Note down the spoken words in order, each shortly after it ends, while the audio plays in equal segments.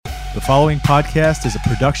The following podcast is a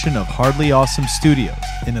production of Hardly Awesome Studios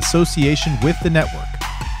in association with the network.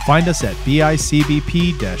 Find us at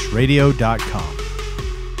bicbp-radio.com.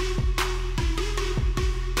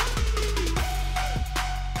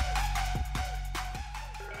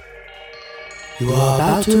 You are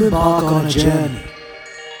about to embark on a journey.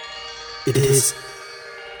 It is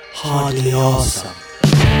hardly awesome.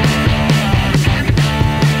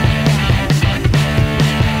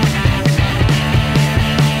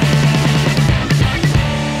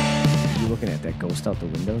 You looking at that ghost out the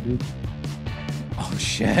window, dude? Oh,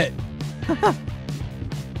 shit.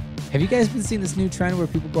 Have you guys been seeing this new trend where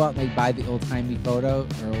people go out and like buy the old-timey photo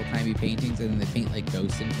or old-timey paintings and then they paint like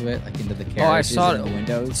ghosts into it, like into the carriages I saw and it. the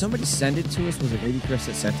windows? Did somebody send it to us? Was it maybe Chris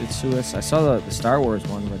that sent it to us? I saw the Star Wars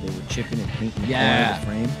one where they were chipping and painting the corner of the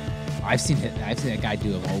frame. I've seen that guy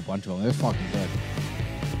do a whole bunch of them. They're fucking good.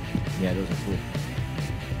 Yeah, those are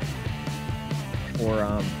cool.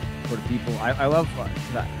 Or for the people, I love,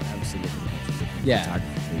 obviously looking at different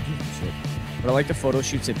photography pages and shit. But I like the photo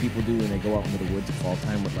shoots that people do when they go out into the woods at fall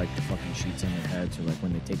time with like the fucking sheets on their heads, or like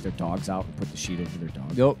when they take their dogs out and put the sheet over their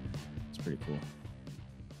dog. Yep. It's pretty cool.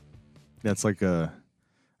 That's like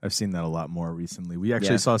I've seen that a lot more recently. We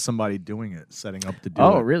actually saw somebody doing it, setting up to do it.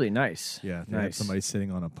 Oh, really? Nice. Yeah, they had somebody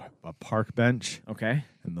sitting on a park bench. Okay.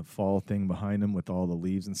 And the fall thing behind them with all the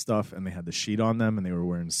leaves and stuff, and they had the sheet on them, and they were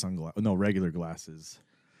wearing regular glasses.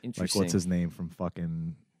 Interesting. Like, what's his name from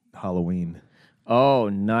fucking Halloween? Oh,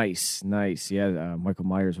 nice. Yeah, Michael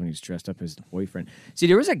Myers when he's dressed up as the boyfriend. See,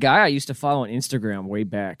 there was a guy I used to follow on Instagram way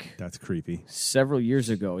back. That's creepy. Several years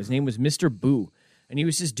ago. His name was Mr. Boo. And he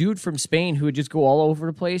was this dude from Spain who would just go all over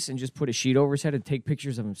the place and just put a sheet over his head and take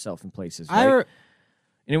pictures of himself in places. Right?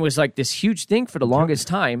 And it was like this huge thing for the longest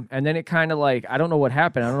time. And then it kind of like, I don't know what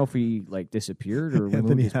happened. I don't know if he like disappeared or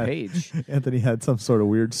removed his page. Anthony had some sort of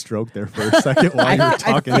weird stroke there for a second while you were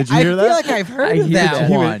talking. Did you hear that? I feel like I've heard of that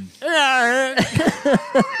one. I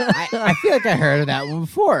feel like I heard of that one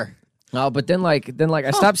before. No, but then I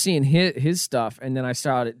stopped seeing his stuff, and then I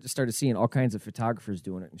started seeing all kinds of photographers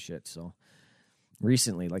doing it and shit. So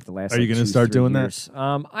recently, like the last, are you going to start doing years,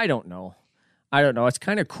 that? I don't know. It's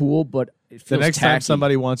kind of cool, but it feels the next tacky. time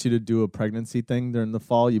somebody wants you to do a pregnancy thing during the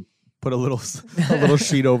fall, you put a little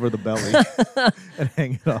sheet over the belly and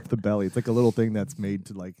hang it off the belly. It's like a little thing that's made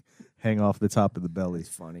to like hang off the top of the belly. It's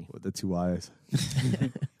funny with the two eyes.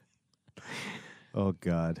 Oh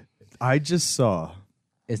God! I just saw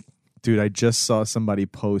somebody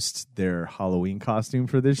post their Halloween costume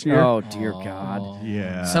for this year. Oh dear God!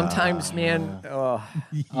 Yeah. Sometimes, man. No.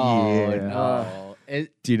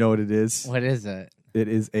 Do you know what it is? What is it? It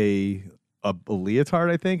is a leotard.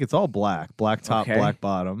 I think it's all black top, black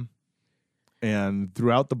bottom, and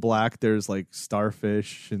throughout the black, there's like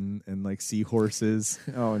starfish and like seahorses.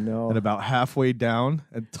 Oh no! And about halfway down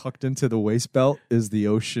and tucked into the waist belt is the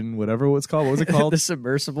ocean, whatever it was called. What was it called? The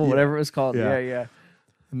submersible, whatever it was called. Yeah.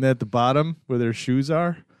 And then at the bottom, where their shoes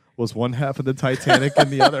are, was one half of the Titanic and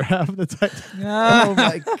the other half of the Titanic. Oh,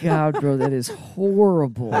 my God, bro. That is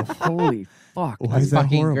horrible. Holy fuck. Why is that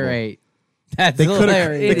fucking horrible? Great. That's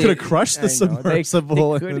hilarious. They could have crushed the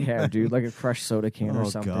submersible. They could have, dude, like a crushed soda can or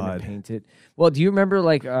something God. to paint it. Well, do you remember,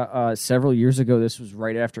 like, several years ago, this was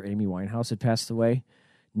right after Amy Winehouse had passed away?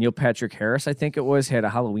 Neil Patrick Harris, I think it was, had a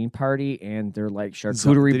Halloween party, and their, like,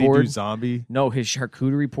 charcuterie Did board. he do zombie? No, his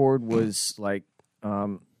charcuterie board was, like,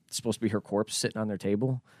 supposed to be her corpse sitting on their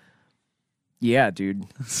table. Yeah, dude.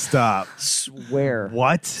 Stop. Swear.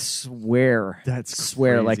 What? Swear. That's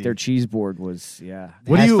swear. crazy. Like their cheese board was. Yeah.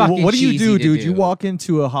 What do you do, dude? do. You walk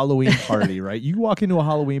into a Halloween party, right? You walk into a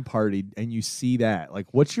Halloween party and you see that. Like,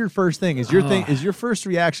 what's your first thing? Is your first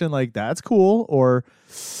reaction like that's cool or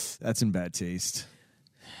that's in bad taste?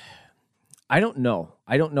 I don't know,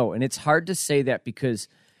 and it's hard to say that because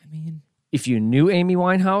if you knew Amy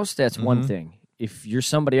Winehouse, that's one thing. If you're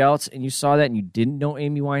somebody else and you saw that and you didn't know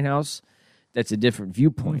Amy Winehouse, that's a different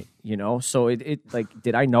viewpoint, you know? So it like,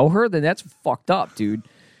 did I know her? Then that's fucked up, dude.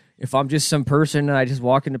 If I'm just some person and I just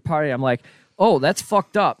walk in the party, I'm like, oh, that's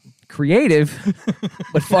fucked up. Creative,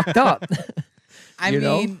 but fucked up. I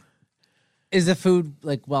mean, is the food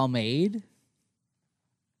like well made?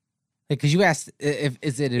 Because you asked if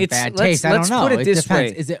is it in bad taste. I don't know. Put it this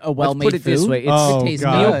depends. way. Is it a well-made food? Let's put it this way. It tastes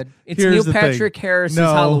good. It's Neil Patrick Harris's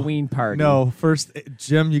Halloween party. No, first,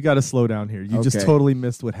 Jim, you got to slow down here. You just totally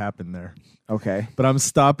missed what happened there. Okay. But I'm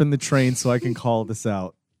stopping the train so I can call this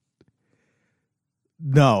out.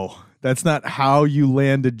 No, that's not how you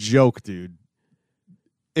land a joke, dude.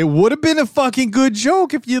 It would have been a fucking good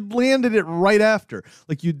joke if you'd landed it right after.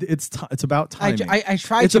 Like it's about timing. I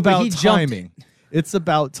tried it's to, about but he timing. It's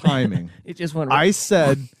about timing. It just went. I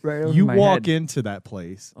said right over you my walk head. into that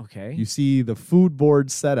place. Okay. You see the food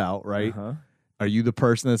board set out, right? Uh-huh. Are you the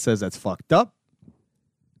person that says that's fucked up?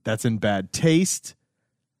 That's in bad taste?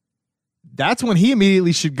 That's when he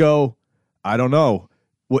immediately should go, I don't know.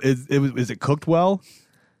 Is it cooked well?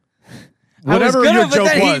 Whatever your joke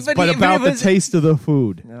was, but about the taste of the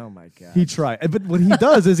food. Oh my god! He tried, but what he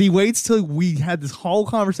does is he waits till we had this whole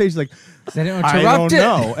conversation. Like, I don't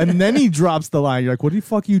know, and then he drops the line. You're like, "What the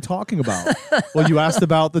fuck are you talking about?" Well, you asked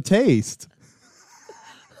about the taste.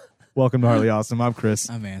 Welcome to Harley Awesome. I'm Chris.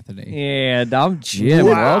 I'm Anthony. And I'm Jim.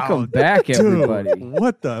 Wow. Welcome back, Dude, everybody.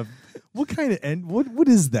 What kind of end? What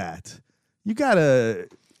is that? You gotta.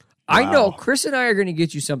 I know. Wow. Chris and I are going to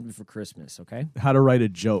get you something for Christmas, okay? How to write a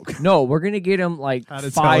joke. No, we're going to get him like How to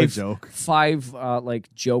tell a joke. five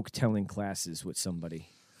like joke telling classes with somebody.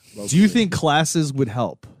 Locally. Do you think classes would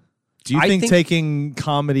help? Do you think taking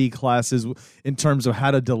comedy classes in terms of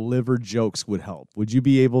how to deliver jokes would help? Would you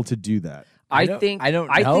be able to do that? I think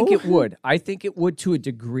it would. I think it would to a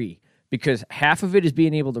degree because half of it is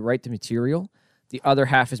being able to write the material. The other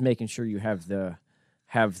half is making sure you have the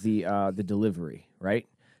delivery, right?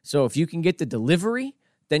 So if you can get the delivery,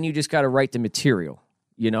 then you just got to write the material,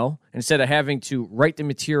 instead of having to write the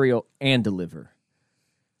material and deliver.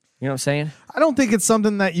 You know what I'm saying? I don't think it's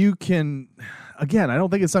something that you can. Again, I don't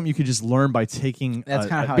think it's something you could just learn by taking. That's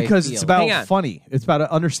kind of how because I feel. It's about funny. It's about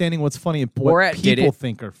understanding what's funny and what people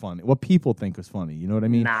think are funny. What people think is funny. You know what I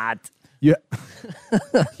mean? Not. Yeah.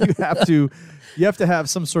 You have to have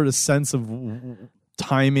some sort of sense of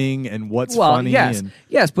timing and what's funny.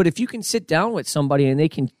 Yes, but if you can sit down with somebody and they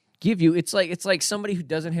can give you, it's like somebody who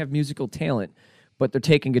doesn't have musical talent, but they're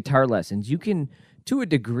taking guitar lessons. You can, to a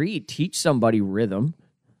degree, teach somebody rhythm.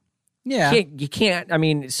 Yeah. You can't. I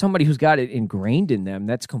mean, somebody who's got it ingrained in them,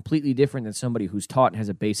 that's completely different than somebody who's taught and has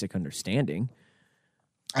a basic understanding.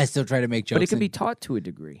 I still try to make jokes. But it can be taught to a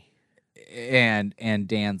degree. And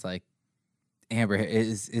Dan's like, Amber,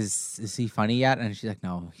 is he funny yet? And she's like,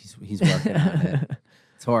 no, he's working on it.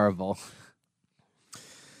 It's horrible.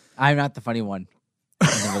 I'm not the funny one in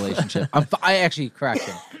the relationship. I actually,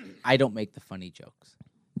 correction, I don't make the funny jokes.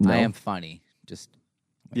 No. I am funny. Just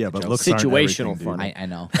but jokes. looks situational aren't everything, funny. I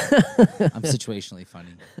know. I'm situationally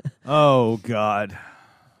funny. Oh God.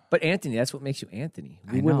 But Anthony, that's what makes you Anthony.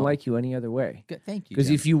 We I wouldn't know. like you any other way. Good, thank you. Because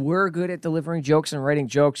Jim. if you were good at delivering jokes and writing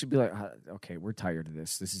jokes, you'd be like, okay, we're tired of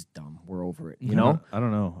this. This is dumb. We're over it. You know? I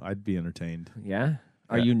don't know. I'd be entertained. Yeah.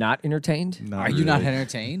 Are you not entertained? Not Are you not really.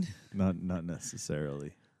 entertained? Not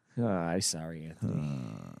necessarily. I'm sorry, Anthony.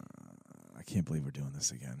 I can't believe we're doing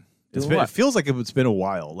this again. Doing It what? feels like it's been a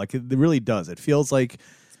while. Like it really does. It feels like,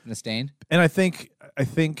 Been a stain? and I think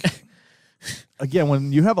again,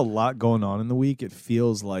 when you have a lot going on in the week, it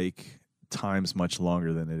feels like time's much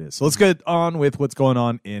longer than it is. So let's get on with what's going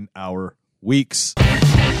on in our weeks.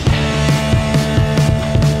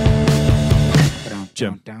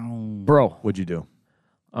 Jim, Bro, what'd you do?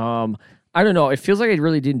 I don't know. It feels like I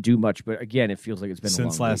really didn't do much, but again, it feels like it's been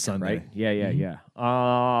Since a long last week, Sunday. right?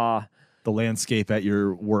 Yeah. The landscape at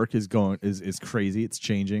your work is crazy. It's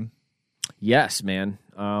changing. Yes, man.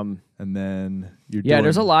 And then you're doing,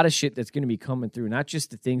 there's a lot of shit that's going to be coming through. Not just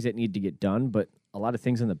the things that need to get done, but a lot of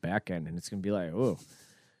things on the back end, and it's going to be like, oh, it's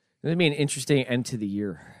going to be an interesting end to the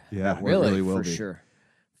year. Yeah, That really will for be. sure.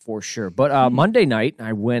 For sure. But Monday night,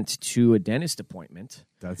 I went to a dentist appointment.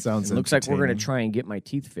 That sounds. It looks like we're going to entertaining. try and get my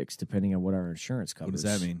teeth fixed, depending on what our insurance covers. What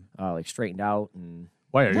does that mean? Like straightened out and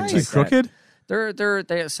Why are your Nice. teeth crooked?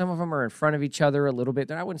 They some of them are in front of each other a little bit.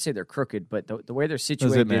 I wouldn't say they're crooked, but the way they're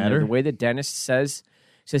situated, matter? the way the dentist says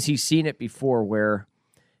he's seen it before, where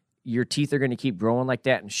your teeth are going to keep growing like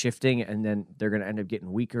that and shifting, and then they're going to end up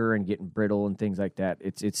getting weaker and getting brittle and things like that.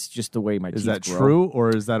 It's just the way my teeth Is that grow. true,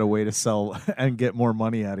 or is that a way to sell and get more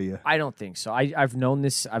money out of you? I don't think so. I've known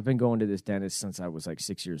this. I've been going to this dentist since I was like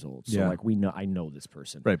 6 years old. So Yeah. I know this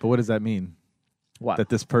person. Right, but what does that mean? What? That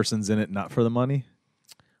this person's in it not for the money?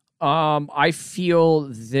 I feel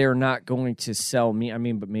they're not going to sell me. I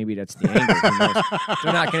mean, but maybe that's the angle. Who knows?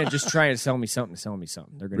 They're not going to just try and sell me something.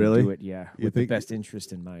 They're going to Really? do it, with the best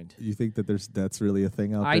interest in mind. You think that that's really a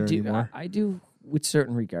thing out there I do. anymore? I do with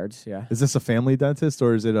certain regards. Yeah. Is this a family dentist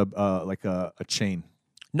or is it like a chain?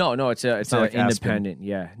 No, it's not like Aspen. independent.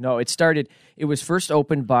 Yeah. No, it started. It was first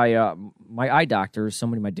opened by my eye doctor,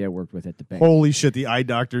 somebody my dad worked with at the bank. Holy shit, the eye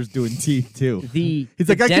doctor's doing teeth too. He's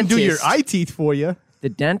like, I can do your eye teeth for you. The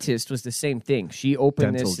dentist was the same thing. She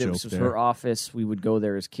opened Dental this. It was joke her there. office. We would go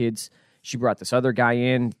there as kids. She brought this other guy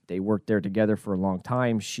in. They worked there together for a long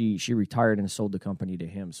time. She retired and sold the company to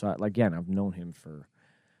him. So again, I've known him for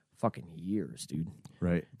fucking years, dude.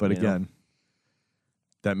 Right, but You know? again,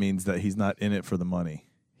 that means that he's not in it for the money.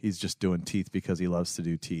 He's just doing teeth because he loves to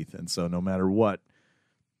do teeth. And so no matter what,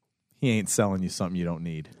 he ain't selling you something you don't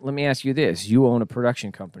need. Let me ask you this. You own a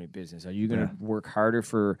production company business. Are you going to work harder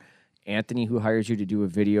for Anthony, who hires you to do a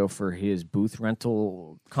video for his booth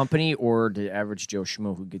rental company, or the average Joe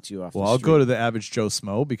Schmo who gets you off the street? I'll go to the average Joe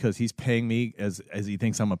Schmo because he's paying me as he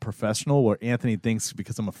thinks I'm a professional, where Anthony thinks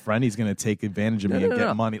because I'm a friend, he's going to take advantage of me and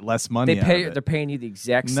get less money out of it. They're paying you the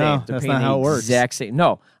exact same. No, They're that's paying not how it works. Exact same.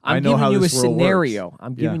 No, I'm know giving how you a this world scenario. works.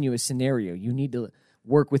 I'm giving you a scenario. You need to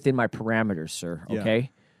work within my parameters, sir. Okay? Yeah.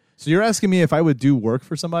 So you're asking me if I would do work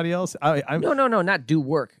for somebody else? No, not do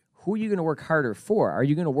work. Who are you going to work harder for? Are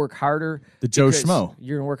you going to work harder? The Joe Schmo.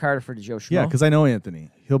 You're going to work harder for the Joe Schmo? Yeah, because I know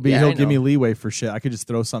Anthony. He'll I give me know. leeway for shit. I could just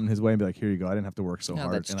throw something his way and be like, here you go. I didn't have to work so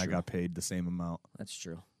hard, that's and I true. got paid the same amount. That's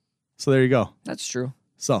true. So there you go. That's true.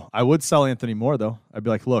 So I would sell Anthony more, though. I'd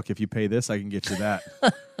be like, look, if you pay this, I can get you that.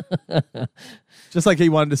 Just like he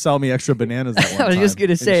wanted to sell me extra bananas that one I was just time.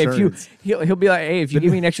 going to say, Insurance. he'll be like, hey, if you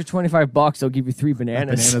give me an extra $25, I'll give you 3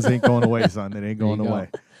 bananas. Bananas ain't going away, son. It ain't going you go.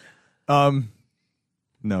 away.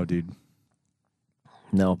 No, dude.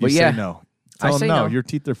 No, You but say yeah. no. I Tell say him no. no. Your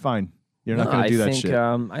teeth are fine. You're not No, going to do that I think, shit.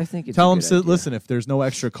 I think it's Tell a him, good idea. listen, if there's no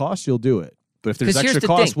extra cost, you'll do it. But if there's 'Cause here's extra the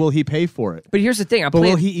cost, thing. will he pay for it? But here's the thing. I'm But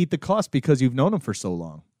playing. will he eat the cost because you've known him for so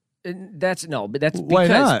long? That's Why because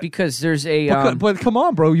not? because there's a But come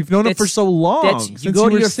on, bro. You've known him for that's- so long. that's Since you go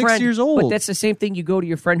to were your 6 friend, years old. But that's the same thing. You go to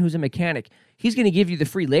your friend who's a mechanic. He's going to give you the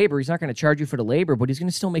free labor. He's not going to charge you for the labor, but he's going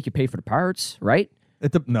to still make you pay for the parts, right?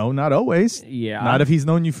 No, not always. Yeah. Not if he's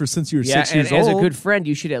known you since you were 6 years and old. as a good friend,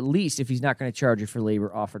 you should at least, if he's not going to charge you for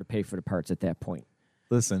labor, offer to pay for the parts at that point.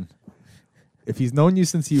 Listen, if he's known you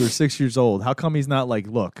since you were 6 years old, how come he's not like,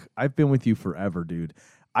 look, I've been with you forever, dude.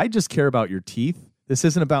 I just care about your teeth. This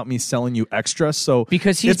isn't about me selling you extra. So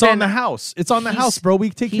Because it's on the house. It's on the house, bro. We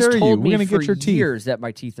take care of you. We're going gonna get your teeth. years that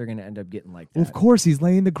my teeth are going to end up getting like that. Well, of course, he's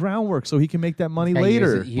laying the groundwork so he can make that money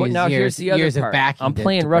later. But now here's the other years of part. backing I'm to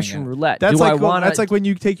playing bring Russian it. roulette. That's Do I like want that's like when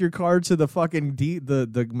you take your car to the fucking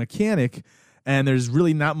the mechanic, and there's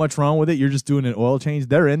really not much wrong with it. You're just doing an oil change.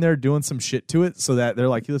 They're in there doing some shit to it, so that they're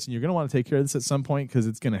like, listen, you're gonna want to take care of this at some point because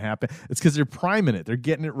it's gonna happen. It's because they're priming it. They're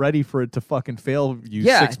getting it ready for it to fucking fail you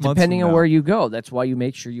 6 months. Depending from on now. where you go. That's why you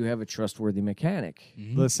make sure you have a trustworthy mechanic.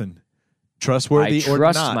 Listen, trustworthy I or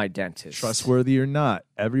trust not, my dentist. trustworthy or not,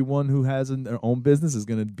 everyone who has their own business is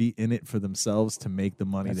gonna be in it for themselves to make the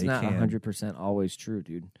money That's they not can. 100% always true,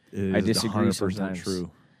 dude. It I is disagree 100% sometimes.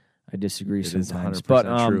 true. I disagree It is sometimes. 100%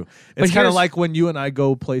 But true. but It's kind of here's- like when you and I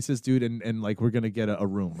go places, dude, and like we're gonna get a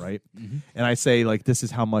room, right? And I say like, this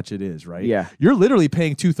is how much it is, right? Yeah. You're literally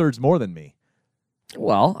paying 2/3 more than me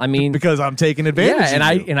well, I mean, because I'm taking advantage. yeah,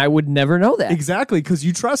 and of you. I would never know that. exactly because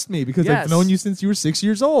you trust me because Yes. I've known you since you were 6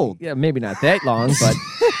 years old. Yeah, maybe not that long, but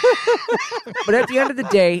but at the end of the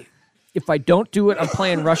day, if I don't do it, I'm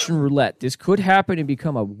playing Russian roulette. This could happen and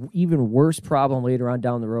become a even worse problem later on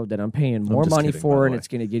down the road that I'm paying more just money kidding, by for, the and way. it's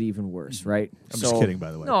going to get even worse, right? I'm just kidding,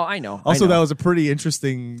 by the way. No, I know. Also, I know. that was a pretty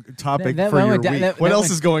interesting topic That- for that your went- week. that- What that else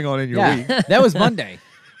went- is going on in your week? Yeah, that was Monday.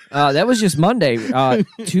 That was just Monday.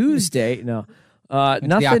 Tuesday, no. the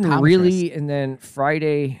Nothing optometrist. really. And then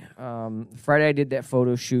Friday, Friday I did that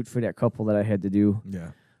photo shoot for that couple that I had to do. Yeah.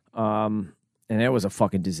 And it was a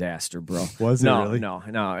fucking disaster, bro. Was it no, really?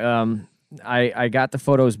 No. I got the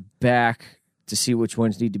photos back to see which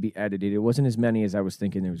ones need to be edited. It wasn't as many as I was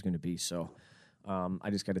thinking there was going to be. So I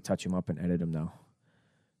just got to touch them up and edit them now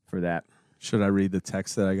for that. Should I read the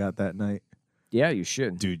text that I got that night? Yeah, you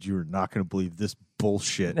should. Dude, you're not going to believe this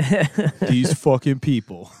bullshit. These fucking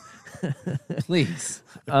people. Please,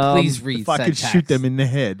 please read. If I said could text. shoot them in the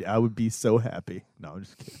head, I would be so happy. No, I'm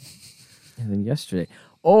just kidding. And then yesterday.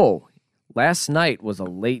 Oh, last night was a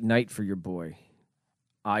late night for your boy.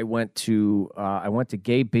 I went to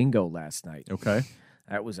gay bingo last night. Okay.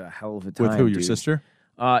 That was a hell of a time. With who? Your dude. sister?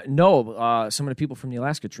 No, some of the people from the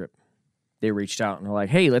Alaska trip. They reached out and were like,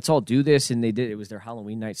 "Hey, let's all do this," and they did. It was their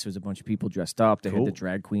Halloween night, so there was a bunch of people dressed up. They Cool. had the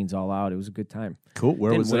drag queens all out. It was a good time. Cool. Where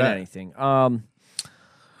Didn't was it win at? anything.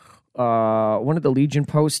 One of the Legion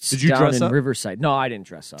posts Did you down dress in up? Riverside. No, I didn't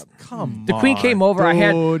dress up. Come The on, queen came over.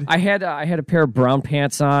 dude. I had a pair of brown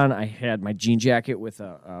pants on. I had my jean jacket with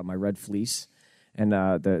my red fleece, and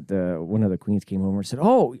the one of the queens came over and said,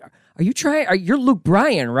 "Oh, are you trying? You're Luke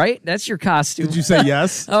Bryan, right? That's your costume." Did you say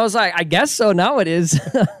yes? I was like, "I guess so. Now it is."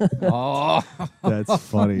 Oh, That's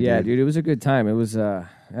funny. Yeah, dude, it was a good time. It was it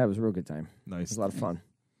was a real good time. It Nice. was a lot of fun.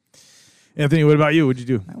 Anthony, what about you? What'd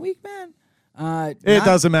you do? my week, man. It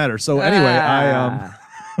doesn't matter. So anyway,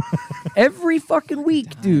 Every fucking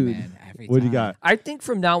week, dude. Man, every what do you time. got? I think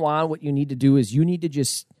from now on, what you need to do is you need to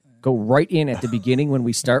just Go right in at the beginning when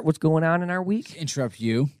we start what's going on in our week. Interrupt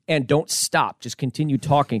you. And don't stop. Just continue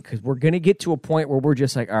talking because we're going to get to a point where we're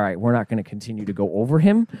just like, all right, we're not going to continue to go over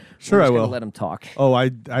him. Sure, we're just I will. gonna let him talk. Oh, I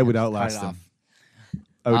would outlast it him. off.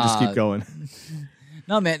 I would just keep going.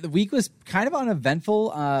 No, man, the week was kind of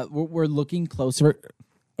uneventful. We're looking closer.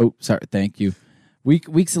 Oh, sorry. Thank you.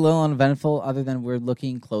 Week's a little uneventful, other than we're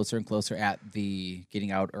looking closer and closer at the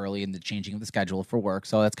getting out early and the changing of the schedule for work.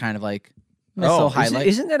 So that's kind of like a nice little highlight.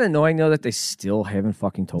 Isn't that annoying though that they still haven't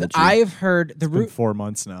fucking told you? I've heard It's been 4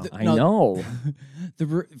 months now. I know.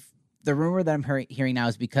 The rumor that I'm hearing now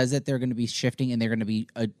is because that they're going to be shifting and they're going to be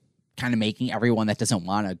kind of making everyone that doesn't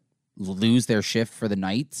want to lose their shift for the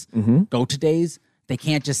nights go to days. They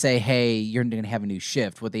can't just say, hey, you're going to have a new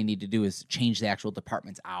shift. What they need to do is change the actual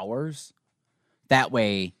department's hours. That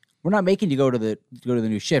way, we're not making you go to the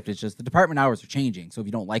new shift. It's just the department hours are changing. So if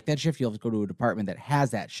you don't like that shift, you'll have to go to a department that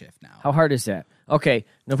has that shift now. How hard is that? Okay,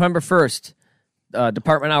 November 1st,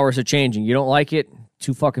 department hours are changing. You don't like it?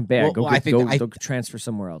 Too fucking bad. Go transfer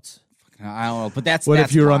somewhere else. I don't know, but that's what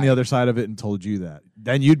that's if you were on why. the other side of it and told you that?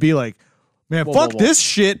 Then you'd be like, man, fuck this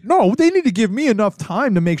shit. No, they need to give me enough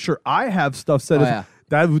time to make sure I have stuff set. Yeah.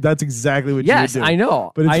 That's exactly what you would do. I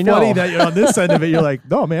know. But it's I know. funny that you're on this end of it. You're like,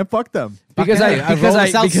 no, man, fuck them. Because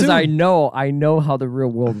soon. I know how the real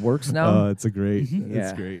world works now. It's great. It's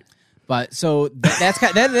Yeah. great. But so that's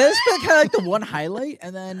kind of like the one highlight,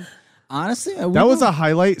 and then honestly, That was a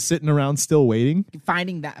highlight. Sitting around still waiting.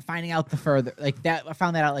 finding out the further like that. I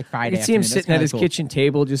found that out like Friday. I could see him afternoon. That's sitting at kinda his cool. kitchen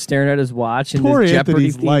table, just staring at his watch, and Poor this Jeopardy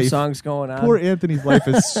Anthony's theme life. song's going on. Poor Anthony's life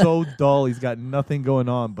is so dull. He's got nothing going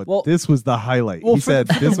on. But Well- this was the highlight. Well, He for said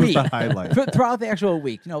the this was week. the highlight. Throughout the actual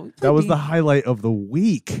week. That was the highlight of the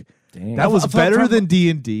week. Dang. That was better than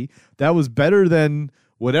D&D. That was better than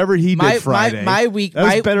whatever he did Friday. My week.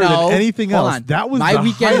 That was better than anything hold else. on. That was my the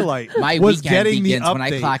weekend, highlight. My was weekend getting begins the when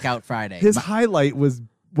I update. clock out Friday. His highlight was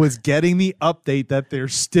getting the update that they're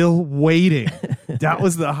still waiting. That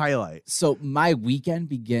was the highlight. So my weekend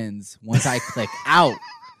begins once I click out.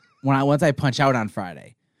 Once I punch out on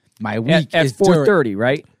Friday. My week at is 4:30,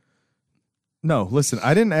 right? No, listen,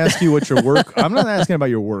 I didn't ask you what your work. I'm not asking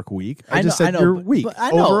about your work week. I just said your week but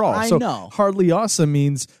I know, overall. I so know. hardly awesome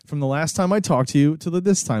means from the last time I talked to you to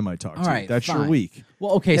this time I talked All to you. right, That's your fine. week.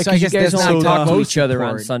 Well, okay, Yeah, so I 'cause you guess guys that's only not talk the to most each other on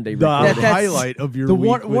important. Sunday. The Rick. That's highlight of your the week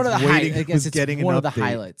one of was the waiting, I guess was it's getting one an of the update.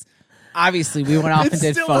 highlights. Obviously, we went off It's and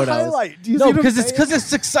did still photos. a highlight. Do you No, see what I'm because saying?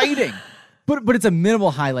 it's exciting. But it's a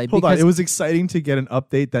minimal highlight. Hold because on, it was exciting to get an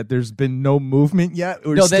update that there's been no movement yet.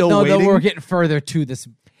 We're no, still waiting. we're getting further to this.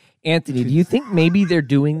 Anthony, do you think maybe they're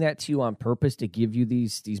doing that to you on purpose to give you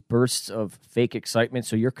these bursts of fake excitement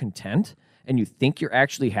so you're content and you think you're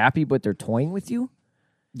actually happy, but they're toying with you?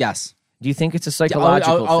 Yes. Do you think it's a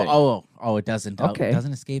psychological thing? Oh, it doesn't. Okay. It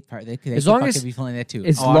doesn't escape part. They As long as be feeling that too.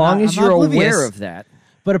 As I'm long not- as I'm you're not oblivious. aware of that.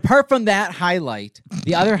 But apart from that highlight,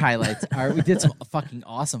 the other highlights are we did some fucking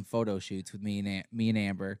awesome photo shoots with me and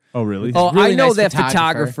Amber. Oh, really? Oh, really I know nice that photographer.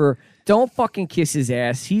 photographer. Don't fucking kiss his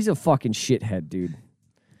ass. He's a fucking shithead, dude.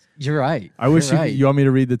 You're right. I wish You're right. you want me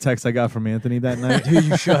to read the text I got from Anthony that night. Dude,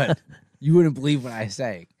 you should. You wouldn't believe what I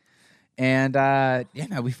say. And yeah,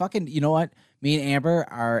 man, we fucking. You know what? Me and Amber,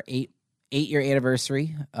 our 8-year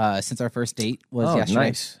anniversary since our first date was yesterday.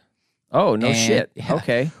 Nice. Oh, no And- shit. yeah.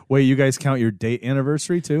 Okay. Wait, you guys count your date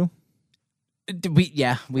anniversary too? We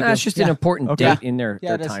do. That's just an important Okay. date in their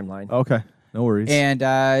Yeah, it is. timeline. Okay, no worries. And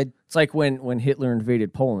It's like when Hitler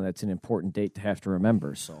invaded Poland. That's an important date to have to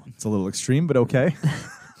remember. So it's a little extreme, but okay.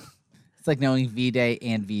 it's like knowing V-Day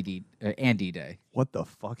and and D-Day. What the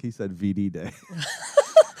fuck? He said VD Day.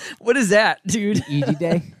 what is that, dude? ED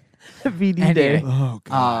Day. VD Day. Oh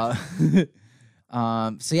god.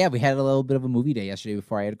 So yeah, we had a little bit of a movie day yesterday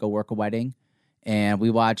before I had to go work a wedding, and we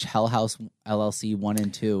watched Hell House LLC 1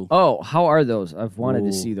 and 2. Oh, how are those? I've wanted to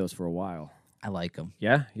Ooh. see those for a while. I like them.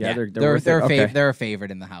 Yeah, they're they're worth it. Okay. they're a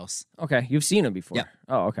favorite in the house. Okay, you've seen them before. Yeah.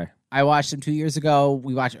 Oh, okay. I watched them 2 years ago.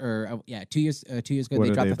 We watched, 2 years ago What they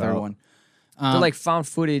are dropped they the third about? one. They're like found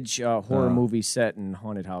footage horror movie set in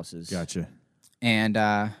haunted houses. Gotcha. And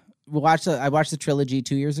I watched the trilogy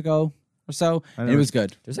 2 years ago or so, and it never- was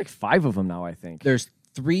good. There's like 5 of them now, I think. There's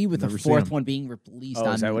 3 with Never the seen 4th 'em. one being released Oh,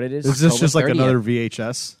 on. is that what it is? Is this October just like 30th. another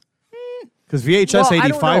VHS? Because VHS Well, I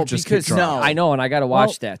don't 85 know, just because kicked off. I know, and I got to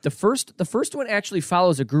watch that. The first one actually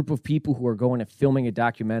follows a group of people who are going and filming a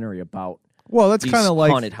documentary about. Well, that's these kind of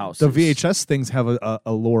like haunted houses. the VHS things have a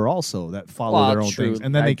lore also that follow Well, their own true, things,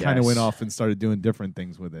 and then I they kind of guess. went off and started doing different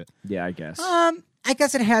things with it. Yeah, I guess. I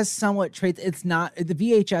guess it has somewhat traits. It's not the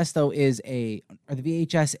VHS though. It's an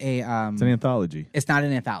anthology. It's not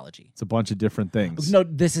an anthology. It's a bunch of different things. No,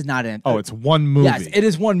 this is not an. Oh, it's one movie. Yes, it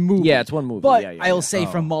is one movie. Yeah, it's one movie. But Yeah, I will say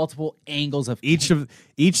from multiple angles of each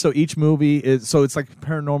movie is so it's like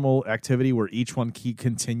Paranormal Activity where each one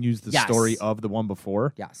continues the story of the one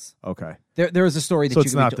before. Yes. Okay. There is a story that so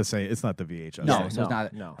it's not the same. It's not the VHS. No, thing. so it's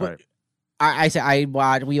not. No. All right.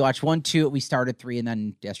 We watched 1, 2. We started 3, and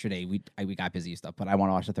then yesterday we got busy and stuff. But I want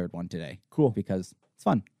to watch the third one today. Cool, because it's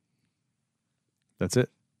fun. That's it.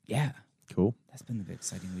 Yeah, cool. That's been the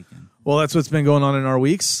exciting weekend. Well, that's what's been going on in our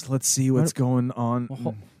weeks. Let's see what's going on.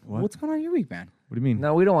 What's going on in your week, man? What do you mean?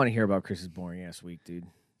 No, we don't want to hear about Chris's boring ass week, dude.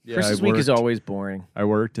 Yeah, Chris's week is always boring. I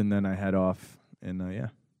worked and then I had off, and yeah.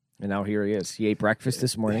 And now here he is. He ate breakfast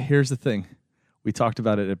this morning. Here's the thing, we talked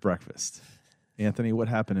about it at breakfast. Anthony, what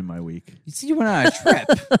happened in my week? You see, you went on a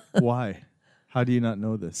trip. Why? How do you not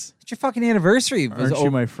know this? It's your fucking anniversary. Aren't you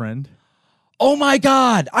my friend? Oh my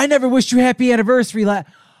God! I never wished you happy anniversary.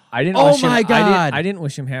 I didn't. Oh wish my him, God! I didn't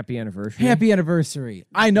wish him happy anniversary. Happy anniversary.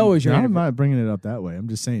 I know it's your. I'm not bringing it up that way. I'm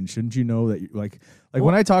just saying, shouldn't you know that? Like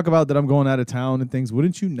when I talk about that I'm going out of town and things,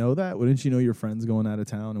 wouldn't you know that? Wouldn't you know your friends going out of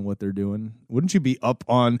town and what they're doing? Wouldn't you be up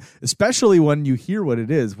on? Especially when you hear what it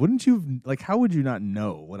is. Wouldn't you like? How would you not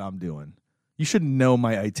know what I'm doing? You should know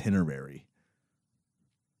my itinerary.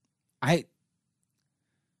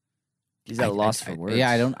 He's at a loss for words. Yeah,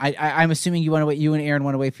 I don't. I'm assuming you went away. You and Aaron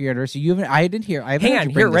went away for your anniversary. You haven't. I didn't hear. I haven't Hang heard on,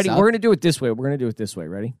 you bring here, ready? this We're up. gonna do it this way.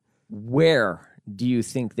 Ready? Where do you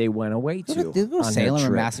think they went away to? Did they go to on Salem their or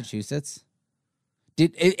trip? Massachusetts?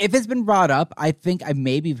 If it's been brought up, I think I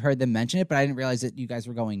maybe heard them mention it, but I didn't realize that you guys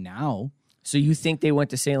were going now. So you think they went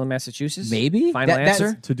to Salem, Massachusetts? Maybe. Final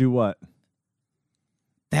answer. To do what?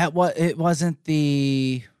 It wasn't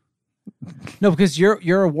the. No, because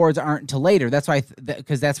your awards aren't until later. That's why,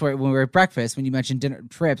 because that's where when we were at breakfast, when you mentioned dinner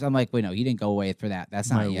trips, I'm like, wait, no, he didn't go away for that. That's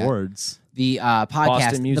not My yet. awards. The podcast,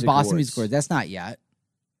 Boston Music the Boston Awards. Music Awards. That's not yet,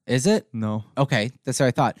 is it? No. Okay, that's what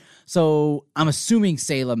I thought. So I'm assuming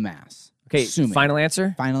Salem, Mass. Okay, Assuming. final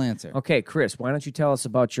answer? Final answer. Okay, Chris, why don't you tell us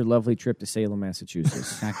about your lovely trip to Salem,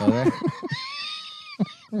 Massachusetts? Not go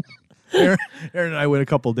Aaron there. and I went a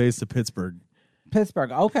couple days to Pittsburgh.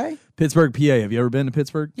 Pittsburgh. Okay. Pittsburgh, PA. Have you ever been to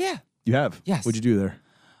Pittsburgh? Yeah. You have? Yes. What'd you do there?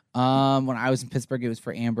 When I was in Pittsburgh, it was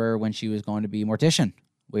for Amber when she was going to be a mortician.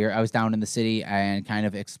 I was down in the city and kind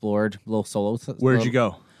of explored a little solo. Where'd you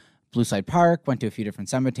go? Blue Slide Park. Went to a few different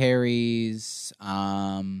cemeteries.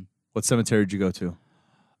 What cemetery did you go to?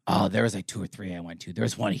 Oh, there was like 2 or 3 I went to. There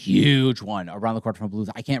was one huge one around the corner from Blues.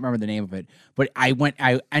 I can't remember the name of it, but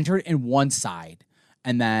I entered in one side,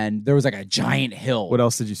 and then there was like a giant hill. What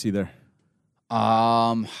else did you see there?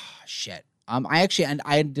 Shit. I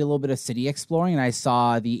did a little bit of city exploring, and I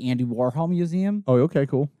saw the Andy Warhol Museum, Oh, okay,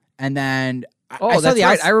 cool. and then I Oh, saw that's the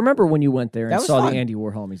right. outs- I remember when you went there That and was saw fun. the Andy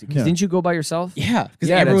Warhol Museum. Yeah. Didn't you go by yourself? Yeah, because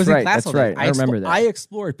Yeah, Amber that's was in right, class that's all day. right. I remember that. I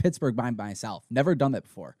explored Pittsburgh by myself. Never done that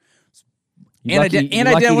before. You And I lucky, did- and you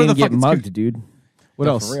I lucky did one of didn't the get fucking mugged, dude. What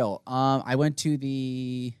No, else? For real. I went to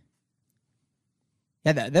the.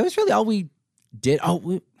 Yeah, that was really all we did.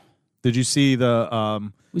 Oh, Did you see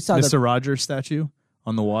the we saw Mr. Rogers statue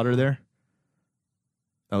on the water there?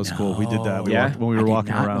 That was cool. We did that. We Yeah? walked, when we were I did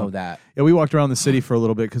walking not around. know that. Yeah, we walked around the city for a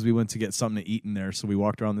little bit because we went to get something to eat in there. So we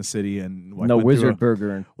walked around the city and No Wizard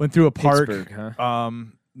Burger in went through a park. Pittsburgh, huh?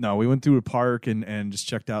 No, we went through a park and just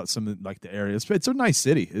checked out some of like the area. It's a nice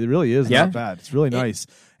city. It really is Yeah? not bad. It's really nice.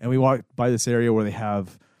 And we walked by this area where they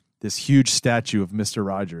have this huge statue of Mr.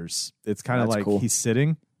 Rogers. It's kind of That's like cool. he's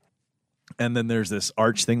sitting, and then there's this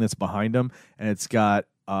arch thing that's behind him, and it's got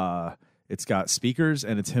speakers,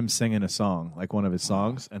 and it's him singing a song, like one of his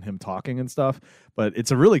songs, and him talking and stuff. But it's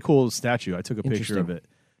a really cool statue. I took a picture of it.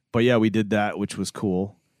 But yeah, we did that, which was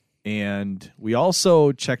cool. And we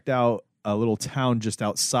also checked out a little town just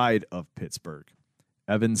outside of Pittsburgh,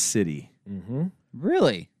 Evans City. Mm-hmm.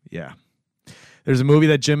 Really? Yeah. There's a movie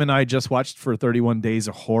that Jim and I just watched for 31 Days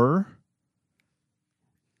of Horror.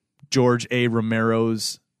 George A.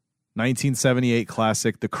 Romero's 1978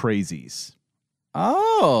 classic, The Crazies,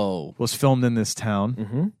 Oh. was filmed in this town.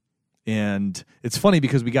 Mm-hmm. And it's funny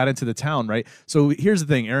because we got into the town, right? So here's the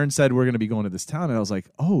thing. Aaron said we're going to be going to this town. And I was like,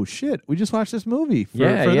 oh, shit. We just watched this movie for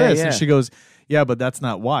this. Yeah. And she goes, yeah, but that's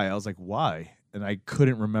not why. I was like, why? And I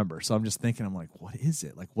couldn't remember. So I'm just thinking, I'm like, what is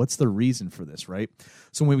it? Like, what's the reason for this, right?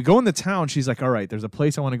 So when we go in the town, she's like, all right, there's a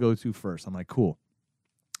place I want to go to first. I'm like, cool.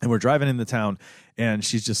 And we're driving in the town, and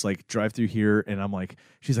she's just like, drive through here. And I'm like,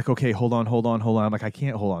 she's like, okay, hold on. I'm like, I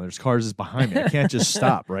can't hold on. There's cars just behind me. I can't just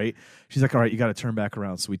stop, right? She's like, all right, you got to turn back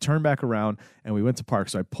around. So we turned back around, and we went to park.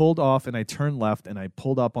 So I pulled off, and I turned left, and I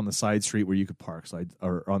pulled up on the side street where you could park.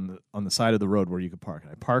 Or on the side of the road where you could park.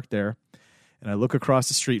 And I parked there, and I look across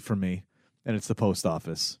the street from me, and it's the post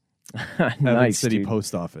office. Nice, City dude.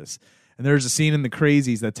 Post Office. And there's a scene in The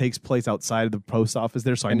Crazies that takes place outside of the post office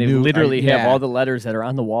there. So And I they knew literally have yeah. all the letters that are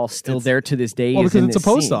on the wall still there to this day. Well, is because in it's a this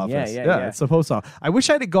post scene. office. Yeah. It's a post office. I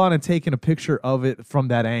wish I'd have gone and taken a picture of it from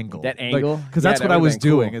that angle. That angle? Because Yeah, that's that what I would've was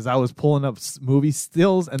been cool. doing. Is I was pulling up movie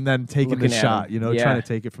stills and then taking Looking the at shot. them. Yeah. Trying to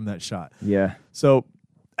take it from that shot. Yeah. So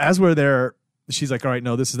as we're there, she's like, all right,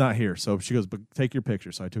 no, this is not here. So she goes, but take your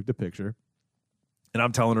picture. So I took the picture. And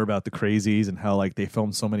I'm telling her about the Crazies and how like they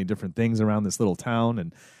filmed so many different things around this little town.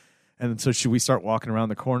 And so we start walking around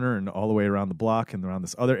the corner and all the way around the block and around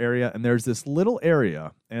this other area. And there's this little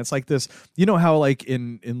area. And it's like this, you know how like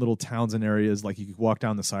in little towns and areas, like you could walk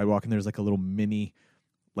down the sidewalk and there's like a little mini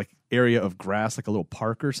like area of grass, like a little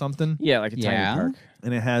park or something. Yeah, like a Yeah. tiny park.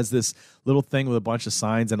 And it has this little thing with a bunch of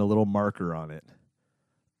signs and a little marker on it.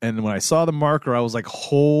 And when I saw the marker, I was like,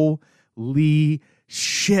 holy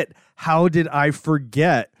shit. How did I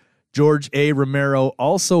forget George A. Romero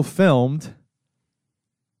also filmed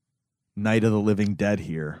Night of the Living Dead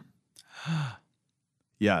here?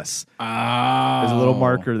 Yes. There's a little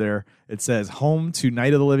marker there. It says, home to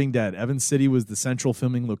Night of the Living Dead. Evans City was the central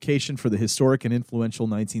filming location for the historic and influential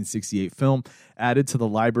 1968 film, added to the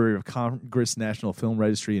Library of Congress National Film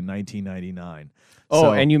Registry in 1999. Oh,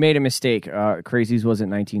 So- and you made a mistake. Crazies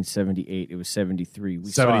wasn't 1978. It was 73. We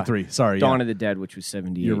saw 73. Sorry. Dawn Yeah. of the Dead, which was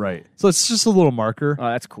 78. You're right. So it's just a little marker. Oh,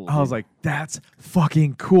 that's cool. I was dude. like, that's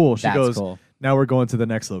fucking cool. She That's goes, cool. now we're going to the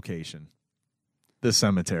next location, the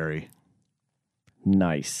cemetery.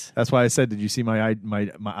 nice. That's why I said, did you see my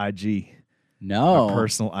IG, No. my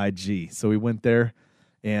personal IG? So we went there,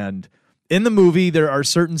 and in the movie, there are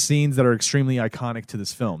certain scenes that are extremely iconic to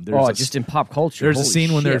this film. There's Just in pop culture. there's a Holy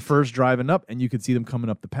scene when they're shit. first driving up, and you can see them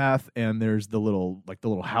coming up the path, and there's the little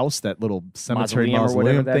house, that little cemetery Mausoleum or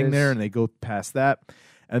whatever mausoleum that thing is. there, and they go past that.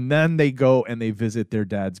 And then they go and they visit their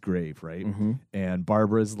dad's grave, right? Mm-hmm. And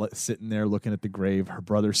Barbara's sitting there looking at the grave. Her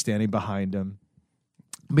brother's standing behind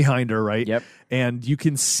her, right? Yep. And you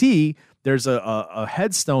can see there's a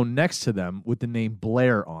headstone next to them with the name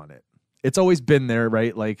Blair on it. It's always been there,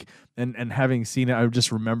 right? Like, and having seen it, I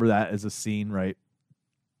just remember that as a scene, right?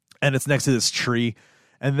 And it's next to this tree.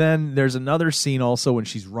 And then there's another scene also when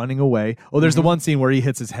she's running away. Oh, there's the one scene where he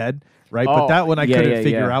hits his head, right? But Oh, that one I yeah, couldn't yeah,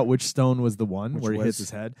 figure yeah. out which stone was the one where he hits was? his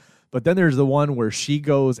head. But then there's the one where she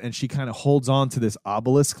goes and she kind of holds on to this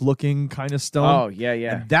obelisk-looking kind of stone. Oh, yeah,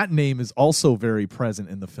 yeah. And that name is also very present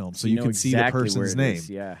in the film. So you know can see exactly the where person's it name. is,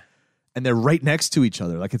 Yeah. And they're right next to each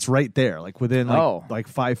other. Like it's right there. Like within Oh. like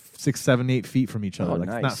 5, 6, 7, 8 feet from each other. Oh, Like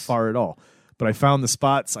it's not nice. far at all. But I found the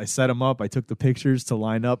spots. I set them up. I took the pictures to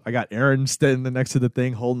line up. I got Aaron standing next to the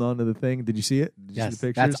thing, holding on to the thing. Did you see it? Did you Yes, see the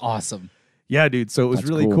pictures? that's awesome. Yeah, dude. So it was That's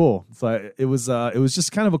really cool. cool. So it was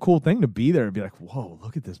just kind of a cool thing to be there and be like, whoa,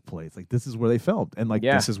 look at this place. Like this is where they filmed, and like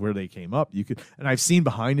Yeah. this is where they came up. And I've seen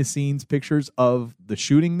behind the scenes pictures of the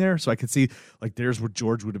shooting there, so I could see like there's where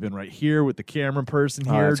George would have been right here with the camera person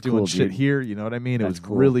Oh, here that's doing cool, shit dude. here. You know what I mean? It That's was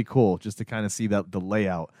cool. really cool just to kind of see that the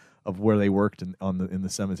layout of where they worked in the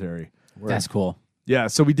cemetery. That's cool. Yeah,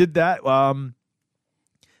 so we did that.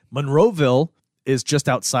 Monroeville is just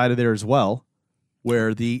outside of there as well,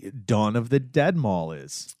 where the Dawn of the Dead Mall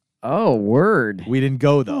is. Oh, word. We didn't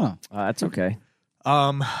go though. Huh. That's okay.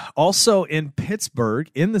 Also in Pittsburgh,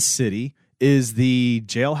 in the city, is the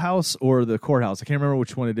jailhouse or the courthouse. I can't remember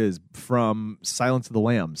which one it is. From Silence of the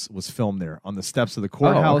Lambs was filmed there on the steps of the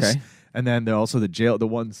courthouse. okay. And then there also the jail, the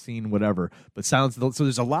one scene, whatever. But Silence of the, so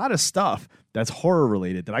there's a lot of stuff that's horror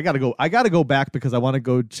related that I gotta go back because I want to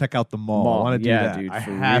go check out the mall. I want to do Yeah, that. dude, I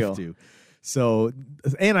for have real. to. So,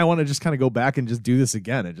 and I want to just kind of go back and just do this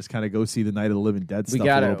again and just kind of go see the Night of the Living Dead We stuff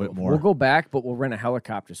got a little bit more. We'll go back, but we'll rent a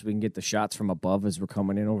helicopter so we can get the shots from above as we're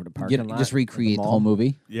coming in over the parking lot. Just recreate the mall. whole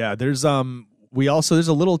movie. Yeah, there's there's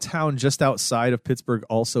a little town just outside of Pittsburgh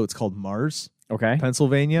also. It's called Mars, Okay.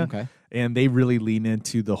 Pennsylvania. Okay. And they really lean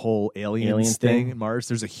into the whole aliens Alien thing thing. in Mars.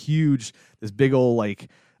 There's this big old like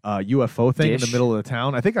UFO thing in the Dish. middle of the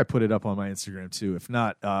town. I think I put it up on my Instagram too. If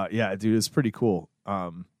not, yeah, dude, it's pretty cool.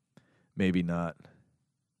 Maybe not.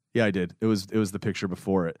 Yeah, I did. It was the picture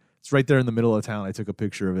before it. It's right there in the middle of town. I took a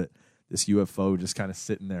picture of it. This UFO just kind of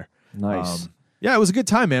sitting there. Nice. Yeah, it was a good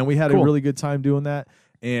time, man. We had a Cool. really good time doing that,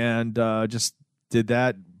 and just did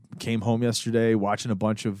that. came home yesterday watching a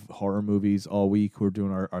bunch of horror movies all week. We're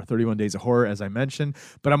doing our 31 Days of Horror, as I mentioned.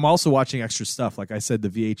 But I'm also watching extra stuff. Like I said, the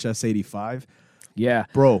VHS 85. Yeah.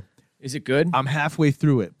 Bro. Is it good? I'm halfway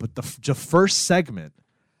through it. But the first segment,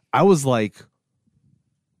 I was like,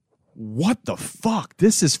 what the fuck?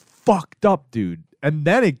 This is fucked up, dude. And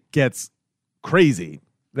then it gets crazy.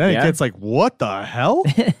 Then it gets like, what the hell?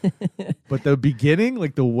 But the beginning,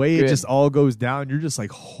 like the way it just all goes down, you're just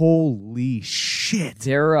like, holy shit.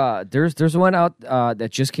 There's one out that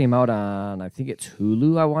just came out on, I think it's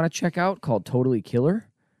Hulu. I want to check out called Totally Killer.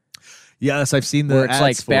 Yes, I've seen the where it's ads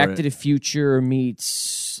like for Back it. to the Future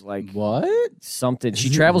meets like What? something. She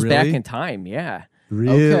Is it travels back really? in time. Yeah.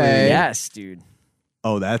 Really? Okay. Yes, dude.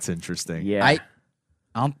 Oh, that's interesting. Yeah.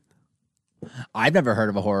 I've never heard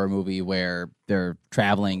of a horror movie where they're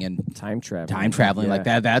traveling and time traveling. like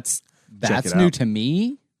that. That's it new out. to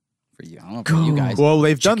me. For you, I don't know for you guys. Well,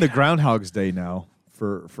 they've done the Groundhog's Day now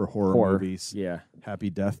for horror movies. Yeah. Happy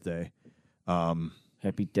Death Day.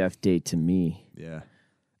 Happy Death Day to me. Yeah.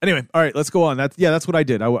 Anyway, all right, let's go on. That's what I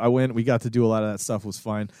did. I went. We got to do a lot of that stuff. It was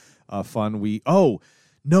fun.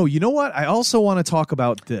 No, you know what? I also want to talk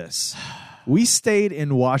about this. We stayed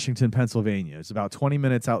in Washington, Pennsylvania. It's about 20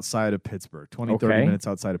 minutes outside of Pittsburgh. 30 minutes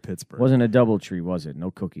outside of Pittsburgh. Wasn't a DoubleTree, was it? No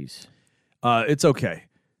cookies. It's okay.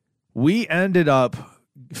 We ended up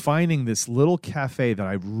finding this little cafe that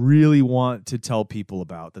I really want to tell people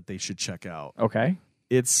about that they should check out. Okay.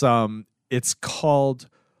 It's called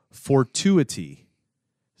Fortuity.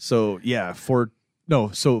 So yeah,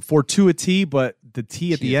 Fortuity, but the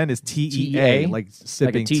T at the end is TEA, like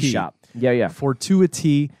sipping like a tea tea shop. Yeah.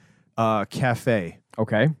 Fortuity Cafe.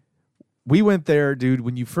 Okay. We went there, dude.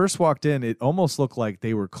 When you first walked in, it almost looked like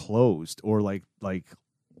they were closed, or like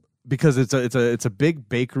because it's a big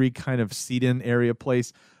bakery kind of seat-in area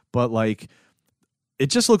place, but like it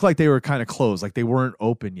just looked like they were kind of closed, like they weren't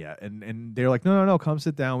open yet. And they're like, no, come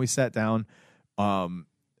sit down. We sat down.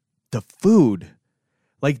 The food.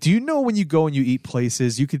 Like, do you know when you go and you eat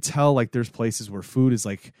places, you could tell like there's places where food is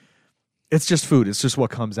like, it's just food. It's just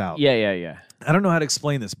what comes out. Yeah. I don't know how to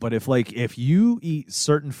explain this, but if you eat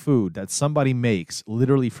certain food that somebody makes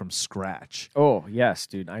literally from scratch. Oh, yes,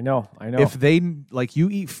 dude. I know. If they like you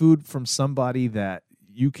eat food from somebody that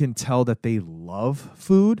you can tell that they love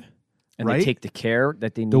food, and right? they take the care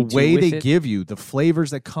that they need The way with they it. give you, the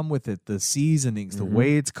flavors that come with it, the seasonings, the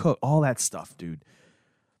way it's cooked, all that stuff, dude.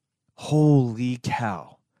 Holy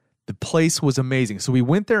cow. The place was amazing. So we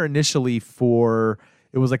went there initially for,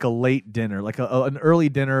 it was like a late dinner, like an early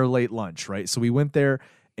dinner, late lunch, right? So we went there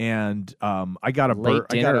and I got a late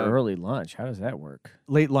dinner, early lunch. How does that work?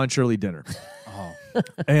 late lunch, early dinner. Oh.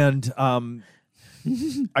 And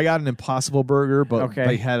I got an Impossible Burger, but Okay.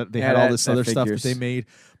 they had Yeah, all this that other stuff that figures. they made.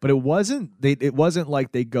 But it wasn't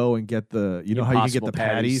like they go and get the, you know how you can get the Impossible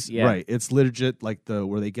patties, patties? yeah. Right. It's legit like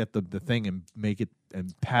where they get the thing and make it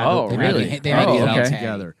and pat Oh, it. really? They make it okay.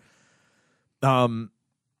 together. And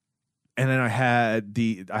then I had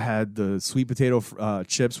the sweet potato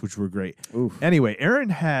chips, which were great. Oof. Anyway, Erin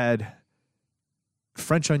had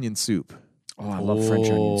French onion soup, Oh, I love French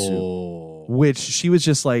onion soup. which she was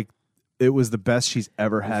just like, it was the best she's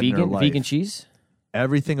ever had in her life. Vegan cheese?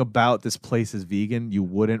 Everything about this place is vegan. You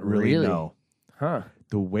wouldn't really know. Huh.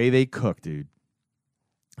 The way they cook, dude.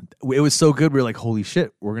 It was so good. We were like, holy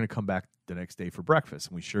shit, we're going to come back the next day for breakfast.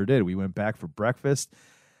 And we sure did. We went back for breakfast.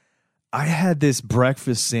 I had this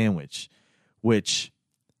breakfast sandwich, which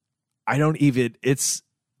I don't even, it's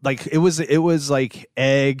like, it was like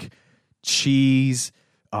egg, cheese,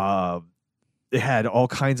 it had all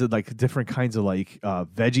kinds of like different kinds of like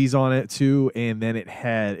veggies on it too. And then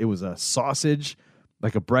it was a sausage,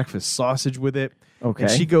 like a breakfast sausage with it. Okay.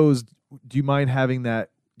 And she goes, do you mind having that,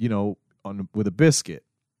 with a biscuit?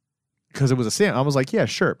 Because it was a sandwich. I was like, yeah,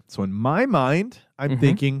 sure. So in my mind, I'm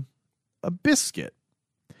thinking a biscuit.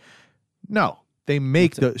 No,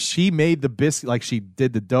 she made the biscuit, like she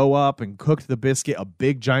did the dough up and cooked the biscuit, a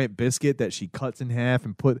big giant biscuit that she cuts in half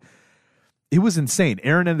and it was insane.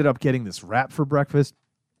 Erin ended up getting this wrap for breakfast.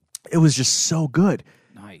 It was just so good.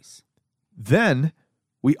 Nice. Then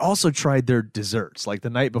we also tried their desserts. Like the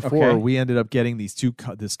night before, Okay. we ended up getting this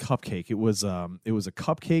cupcake. It was a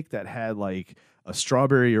cupcake that had like a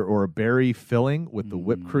strawberry or a berry filling with the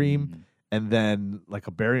whipped cream, and then like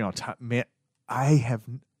a berry on top. Man, I have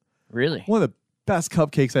Really? one of the best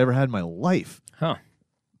cupcakes I ever had in my life. Huh.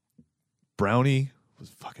 Brownie was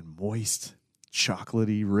fucking moist,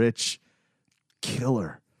 chocolatey, rich,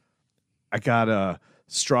 killer. I got a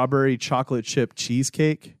strawberry chocolate chip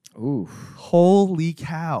cheesecake. Ooh. Holy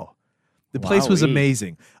cow. The place was Wowee.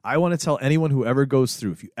 amazing. I want to tell anyone who ever goes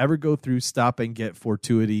through, if you ever go through, stop and get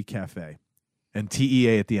Fortuity Cafe. and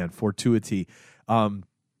TEA at the end, fortuity.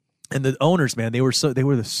 And the owners, man, they were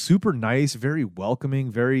the super nice, very welcoming,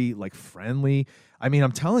 very like friendly. I mean,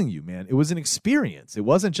 I'm telling you, man, it was an experience. It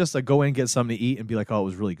wasn't just like go in, get something to eat and be like, oh, it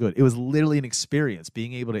was really good. It was literally an experience,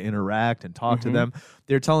 being able to interact and talk to them.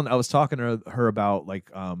 I was talking to her about like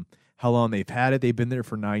how long they've had it. They've been there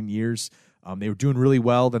for 9 years. They were doing really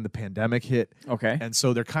well. Then the pandemic hit. Okay. And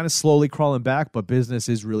so they're kind of slowly crawling back, but business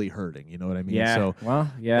is really hurting. You know what I mean? Yeah. So, well,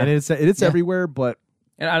 yeah. And it's everywhere, but.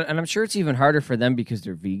 And I'm sure it's even harder for them because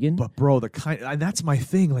they're vegan. But bro, and that's my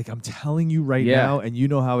thing. Like I'm telling you right Yeah. now, and you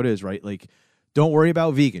know how it is, right? Like, don't worry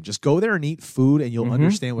about vegan. Just go there and eat food, and you'll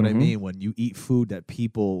understand what I mean when you eat food that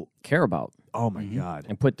people care about. Oh my God.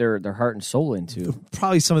 And put their heart and soul into.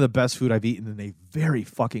 Probably some of the best food I've eaten in a very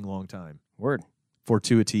fucking long time. Word.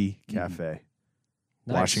 Fortuity Cafe,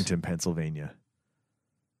 Nice. Washington, Pennsylvania.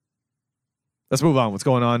 Let's move on. What's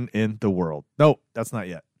going on in the world? No, that's not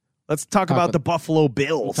yet. Let's talk about the Buffalo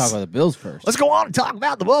Bills. We'll talk about the Bills first. Let's go on and talk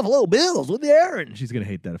about the Buffalo Bills with Aaron. She's going to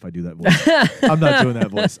hate that if I do that voice. I'm not doing that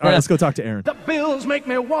voice. All right, let's go talk to Aaron. The Bills make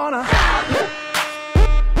me wanna.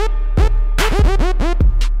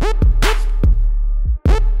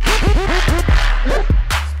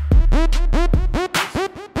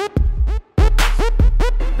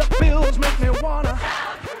 The Bills make me wanna.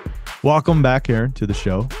 Welcome back, Aaron, to the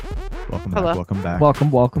show. Welcome back. Hello. Welcome back.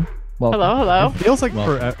 Welcome. Hello. It feels like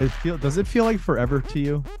does it feel like forever to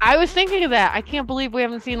you? I was thinking of that. I can't believe we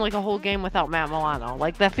haven't seen like a whole game without Matt Milano.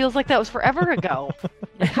 Like that feels like that was forever ago.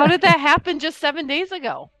 How did that happen just 7 days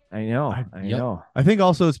ago? I know. I know. I think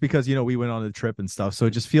also it's because we went on the trip and stuff, so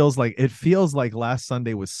it just feels like last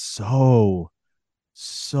Sunday was so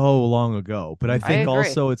long ago. But I think agree.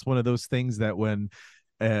 also it's one of those things that when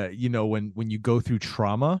when you go through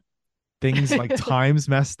trauma, things like time's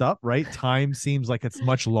messed up, right? Time seems like it's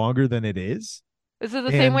much longer than it is. Is it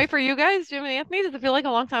the same way for you guys, Jim and Anthony? Does it feel like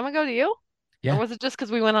a long time ago to you? Yeah. Or was it just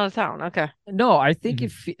because we went out of town? Okay. No, I think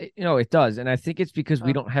it does, and I think it's because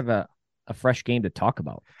we don't have a fresh game to talk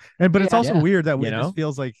about. But it's Yeah. also weird that it know? just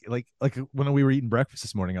feels like when we were eating breakfast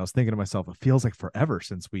this morning, I was thinking to myself, it feels like forever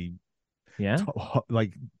since we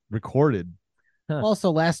recorded.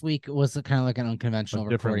 Also, last week was kind of like an unconventional A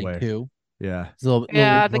different recording way. too. Yeah. It's a little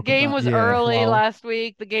Yeah, little the game was Yeah. early Well, last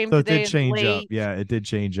week. The game So it today did is change late. up. Yeah, it did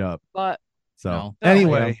change up. But So No.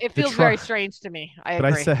 anyway, it the feels very strange to me. I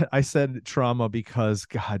But agree. I said trauma because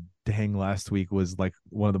God dang, last week was like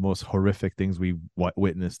one of the most horrific things we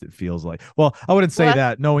witnessed. It feels like. Well, I wouldn't say Well,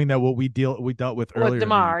 that, knowing that what we dealt with earlier.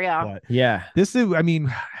 DeMar, yeah. But Yeah, this is. I mean,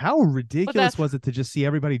 how ridiculous that's- was it to just see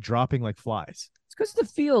everybody dropping like flies? it's because of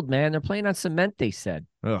the field, man. They're playing on cement. They said.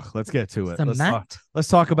 Ugh, let's get to it. Cement? Let's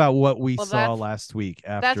talk about what we Well, saw that's- last week.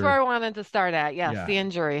 After That's where I wanted to start at. Yes, Yeah. the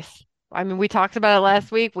injuries. I mean, we talked about it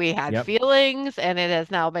last week. We had Yep. feelings, and it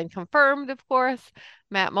has now been confirmed, of course.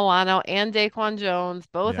 Matt Milano and Daquan Jones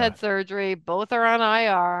both Yeah. had surgery. Both are on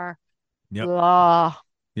IR. Yep. Ugh,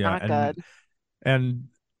 yeah, not and, good. and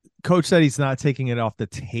coach said he's not taking it off the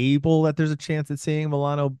table that there's a chance at seeing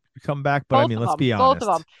Milano come back. But I Both mean, of let's them. be honest. Both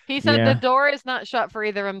of them. He said Yeah. the door is not shut for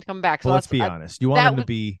either of them to come back. So Well, let's that's- be honest. You want that him to was-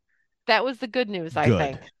 be that was the good news, I Good.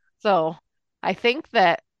 think. So I think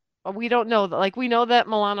that we don't know that, like, we know that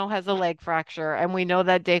Milano has a leg fracture and we know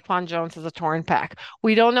that Daquan Jones has a torn pec.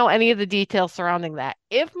 We don't know any of the details surrounding that.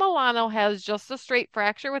 If Milano has just a straight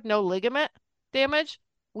fracture with no ligament damage,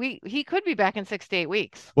 he could be back in 6 to 8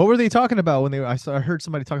 weeks. What were they talking about when I heard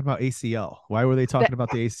somebody talking about ACL? Why were they talking about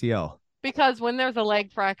the ACL? Because when there's a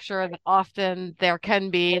leg fracture, often there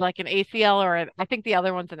can be like an ACL or I think the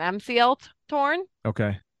other one's an MCL torn.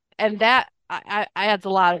 Okay. And that I adds a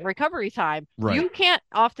lot of recovery time. Right. You can't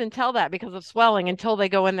often tell that because of swelling until they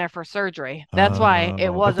go in there for surgery. That's why it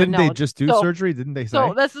But wasn't didn't they known. just do So- surgery? Didn't they say?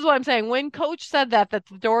 So this is what I'm saying. When coach said that the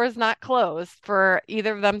door is not closed for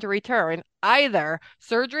either of them to return, either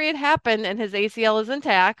surgery had happened and his ACL is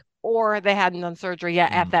intact, or they hadn't done surgery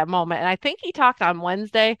yet at that moment. And I think he talked on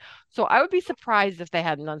Wednesday. So I would be surprised if they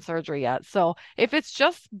hadn't done surgery yet. So if it's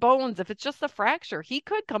just bones, if it's just a fracture, he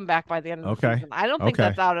could come back by the end of the Okay. season. I don't think Okay.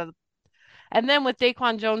 that's out of. And then with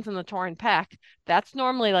Daquan Jones and the torn pec, that's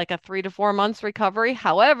normally like a 3 to 4 months recovery.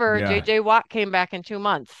 However, Yeah. JJ Watt came back in 2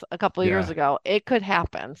 months a couple of years Yeah. ago. It could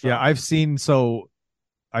happen. So. Yeah, I've seen. So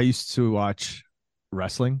I used to watch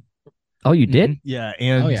wrestling. Oh, you did? Yeah,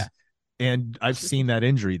 and Oh, yeah. and I've seen that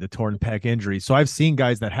injury, the torn pec injury. So I've seen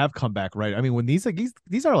guys that have come back. Right. I mean, when these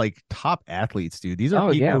are like top athletes, dude. These are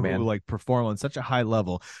Oh, people yeah, who man. like perform on such a high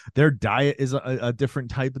level. Their diet is a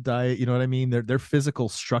different type of diet. You know what I mean? Their physical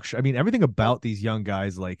structure. I mean, everything about these young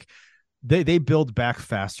guys, like they build back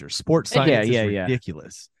faster. Sports science is yeah.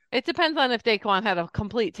 ridiculous. It depends on if Daquan had a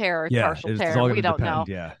complete tear or Yeah, partial it's tear. all We going to don't know. depend.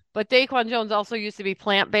 Yeah, But Daquan Jones also used to be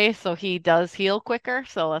plant-based, so he does heal quicker.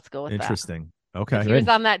 So let's go with that. interesting. Okay. He was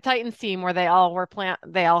on that Titans team where they all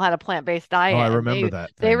had a plant-based diet. Oh, I and remember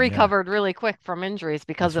that. They thing, yeah. recovered really quick from injuries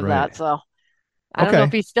because That's of right. that. So I don't know Okay.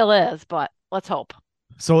 if he still is, but let's hope.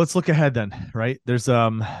 So let's look ahead then, right? There's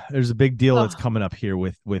a big deal that's Oh. coming up here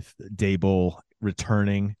with Dable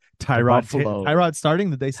returning. Tyrod starting?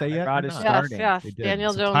 Did they say yet? Tyrod or is not? starting. Yes. They did.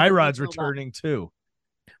 Daniel So Jones. Tyrod's is the fullback. returning too.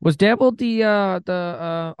 Was Dabble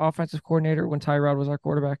the offensive coordinator when Tyrod was our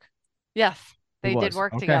quarterback? Yes, He they did was.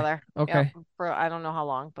 work Okay. together. Okay. Yep, for I don't know how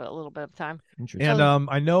long, but a little bit of time. Interesting. And So-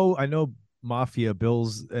 I know Mafia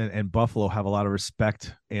Bills and Buffalo have a lot of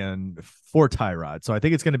respect and for Tyrod. So I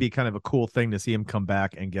think it's going to be kind of a cool thing to see him come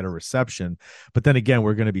back and get a reception. But then again,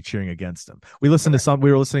 we're going to be cheering against him. We were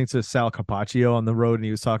listening to Sal Capaccio on the road, and he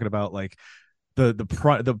was talking about like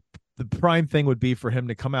the prime thing would be for him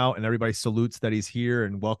to come out and everybody salutes that he's here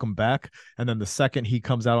and welcome back. And then the second he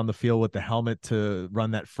comes out on the field with the helmet to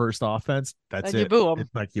run that first offense, that's Then it. you boo him.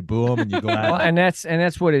 It's like you boo him and you go at Well, him. and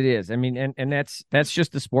that's what it is. I mean, and that's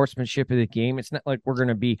just the sportsmanship of the game. It's not like we're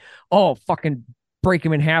gonna be fucking break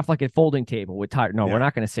him in half like a folding table with Tyrod. No, Yeah. we're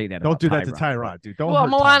not gonna say that. Don't about do that to Tyrod. Tyrod, dude. Don't Well, hurt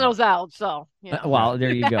Milano's Tyrod. out, so you know. Well,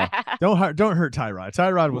 there you go. Don't hurt Tyrod.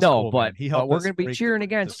 Tyrod was No, cool, but man. He helped we're us gonna be break cheering the-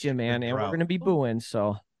 against the- you, man, the and we're drought. gonna be booing.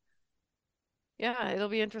 So Yeah, it'll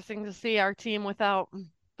be interesting to see our team without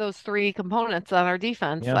those three components on our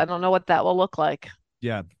defense. Yeah. I don't know what that will look like.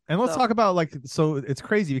 Yeah. And let's So- talk about so it's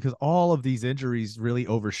crazy because all of these injuries really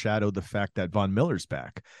overshadowed the fact that Von Miller's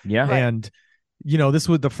back. yeah, Right. And this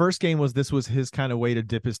was the first game was his kind of way to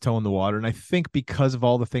dip his toe in the water. And I think because of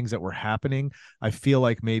all the things that were happening, I feel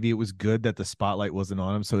like maybe it was good that the spotlight wasn't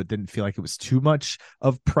on him. So it didn't feel like it was too much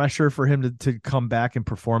of pressure for him to come back and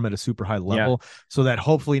perform at a super high level. So that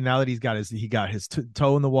hopefully now that he got his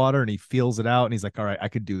toe in the water and he feels it out and he's like, all right, I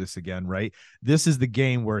could do this again. Right. This is the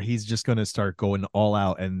game where he's just going to start going all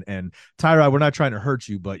out. And Tyrod, we're not trying to hurt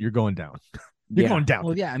you, but you're going down. You're Yeah. going down.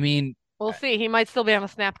 Well, yeah, I mean, We'll see. He might still be on a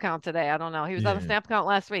snap count today. I don't know. He was on a Yeah. snap count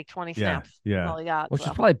last week, 20 Yeah, snaps. yeah. That's all he got. which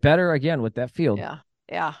so. is probably better again with that field.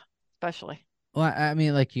 Yeah, especially. well, I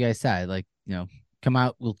mean, like you guys said, like come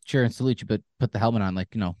out, we'll cheer and salute you, but put the helmet on. Like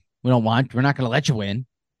we're not going to let you win.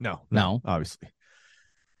 No, No. obviously.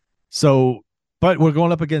 So, but we're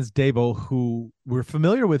going up against Dabo, who we're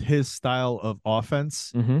familiar with his style of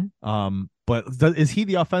offense. Mm-hmm. But is he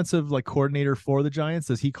the offensive coordinator for the Giants?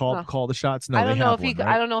 Does he call the shots? No, I don't they know have if he. one,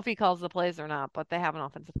 I right? don't know if he calls the plays or not, but they have an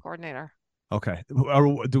offensive coordinator. Okay.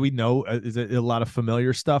 Do we know? Is it a lot of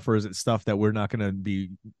familiar stuff, or is it stuff that we're not going to be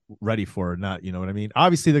ready for? Or not, you know what I mean?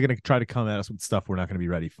 Obviously, they're going to try to come at us with stuff we're not going to be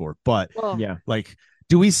ready for. But Well, Yeah.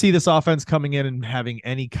 do we see this offense coming in and having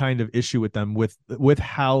any kind of issue with them with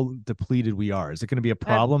how depleted we are? Is it going to be a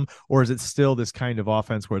problem, or is it still this kind of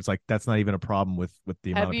offense where it's like that's not even a problem with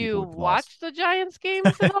the amount have of you people we've lost? watched the Giants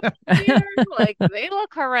games here? They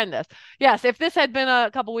look horrendous. Yes, if this had been a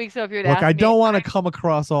couple weeks ago, if you had Look, asked I me, don't want to come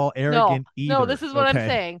across all arrogant. No, either, this is what I'm okay?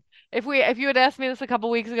 saying. If you had asked me this a couple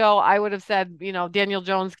weeks ago, I would have said, Daniel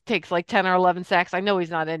Jones takes like 10 or 11 sacks. I know he's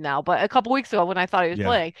not in now, but a couple weeks ago when I thought he was Yeah.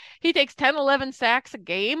 playing, he takes 10, 11 sacks a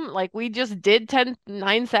game. Like we just did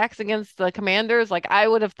 9 sacks against the Commanders. Like I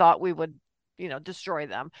would have thought we would, destroy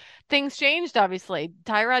them. Things changed, obviously.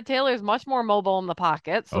 Tyrod Taylor is much more mobile in the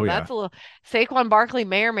pocket. So Oh, yeah. that's a little. Saquon Barkley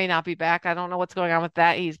may or may not be back. I don't know what's going on with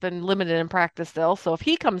that. He's been limited in practice still. So if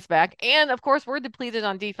he comes back, and of course we're depleted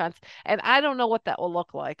on defense, and I don't know what that will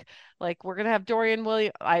look like. Like we're gonna have Dorian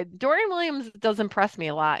Williams. Dorian Williams does impress me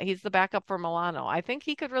a lot. He's the backup for Milano. I think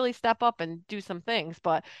he could really step up and do some things,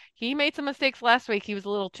 but he made some mistakes last week. He was a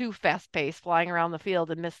little too fast paced flying around the field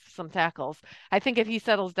and missed some tackles. I think if he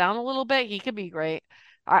settles down a little bit, he could be great.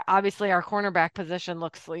 Obviously, our cornerback position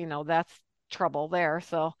looks, that's trouble there.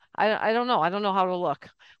 So I don't know. I don't know how to look.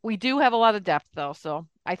 We do have a lot of depth though, so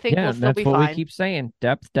I think Yeah, we'll still that's be what fine. we keep saying.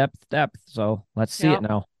 Depth, depth, depth. So let's see Yep. it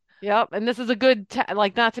now. Yep, and this is a good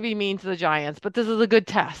not to be mean to the Giants, but this is a good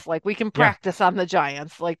test. Like we can practice on the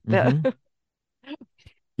Giants. Like Mhm.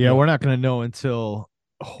 Yeah, we're not going to know until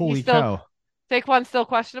holy still- cow. Saquon's still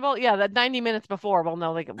questionable. Yeah, that 90 minutes before we'll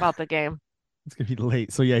know about the game. It's gonna be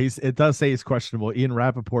late. So yeah, it does say he's questionable. Ian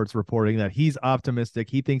Rappaport's reporting that he's optimistic.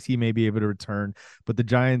 He thinks he may be able to return, but the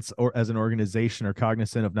Giants, or as an organization, are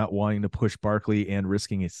cognizant of not wanting to push Barkley and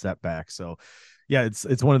risking a setback. So yeah,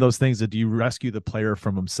 it's one of those things that do you rescue the player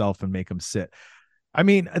from himself and make him sit? I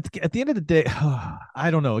mean, at the end of the day, I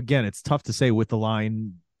don't know. Again, it's tough to say with the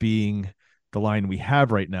line being the line we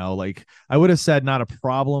have right now. Like I would have said not a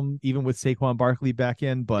problem even with Saquon Barkley back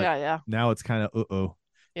in, but Yeah. now it's kind of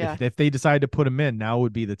Yeah. If they decide to put him in, now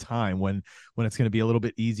would be the time when it's going to be a little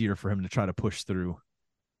bit easier for him to try to push through.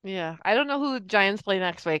 Yeah. I don't know who the Giants play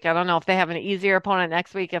next week. I don't know if they have an easier opponent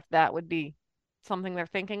next week, if that would be something they're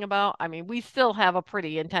thinking about. I mean, we still have a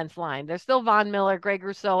pretty intense line. There's still Von Miller, Greg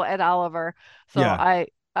Rousseau, Ed Oliver. So Yeah.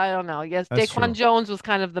 I don't know. Yes, That's Daquan true. Jones was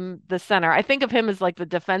kind of the center. I think of him as like the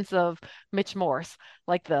defensive Mitch Morse,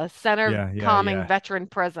 like the center calming veteran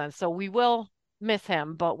presence. So we will miss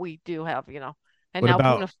him, but we do have, and What now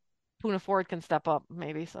about Puna Ford can step up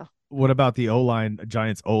maybe. So what about the O-line,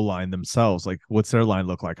 Giants O-line themselves? Like, what's their line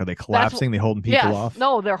look like? Are they collapsing? They holding people yes, off?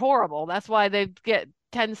 no, they're horrible. That's why they get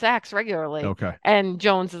 10 sacks regularly. Okay. And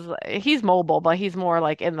Jones he's mobile, but he's more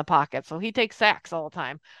like in the pocket. So he takes sacks all the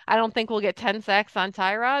time. I don't think we'll get 10 sacks on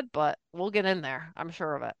Tyrod, but we'll get in there. I'm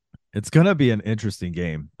sure of it. It's gonna be an interesting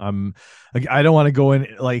game. I don't want to go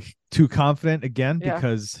in like too confident again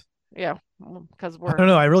because I don't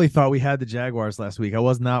know. I really thought we had the Jaguars last week. I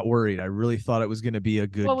was not worried. I really thought it was going to be a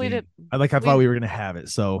good game. I thought we were going to have it.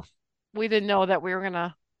 So we didn't know that we were going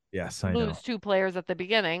to I lose know. 2 players at the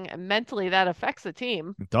beginning, and mentally that affects the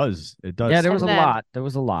team. It does. Yeah, there was a lot. There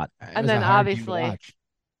was a lot. And then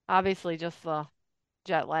obviously just the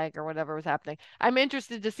jet lag or whatever was happening. I'm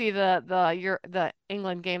interested to see the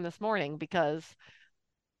England game this morning because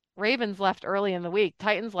Ravens left early in the week.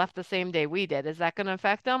 Titans left the same day we did. Is that going to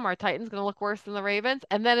affect them? Are Titans going to look worse than the Ravens?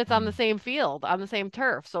 And then it's on the same field, on the same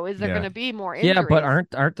turf. So is there going to be more injuries? Yeah, but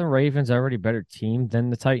aren't the Ravens already a better team than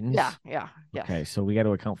the Titans? Yeah. Okay, so we got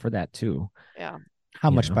to account for that too. Yeah.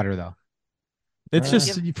 How much better though? It's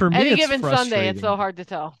just for me. Any it's given Sunday, it's so hard to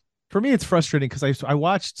tell. For me, it's frustrating because I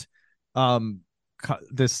watched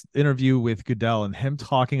this interview with Goodell and him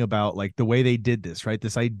talking about like the way they did this, right?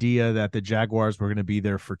 This idea that the Jaguars were going to be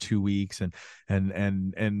there for 2 weeks and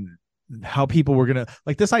how people were going to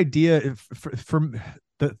like this idea for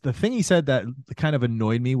the thing he said that kind of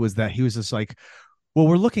annoyed me was that he was just like, well,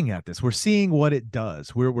 we're looking at this. We're seeing what it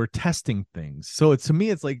does. We're testing things. So to me,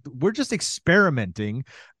 it's like we're just experimenting,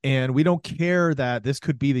 and we don't care that this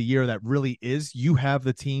could be the year that really is. You have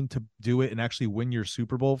the team to do it and actually win your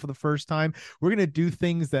Super Bowl for the first time. We're gonna do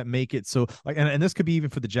things that make it so like, and this could be even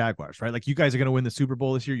for the Jaguars, right? Like you guys are gonna win the Super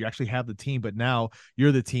Bowl this year. You actually have the team, but now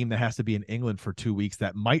you're the team that has to be in England for 2 weeks.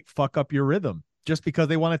 That might fuck up your rhythm just because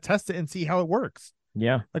they want to test it and see how it works.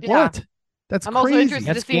 Yeah, like what? That's I'm crazy. also interested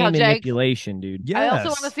That's to see how manipulation, dude. Yes. I also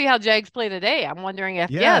want to see how Jags play today. I'm wondering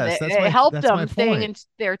if it helped them staying in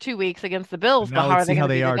there 2 weeks against the Bills, but how are they going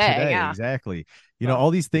to be today? Yeah. Exactly.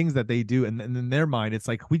 All these things that they do, and in their mind, it's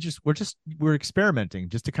like we're experimenting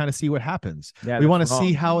just to kind of see what happens. Yeah, we want to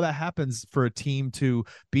see how that happens for a team to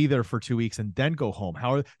be there for 2 weeks and then go home.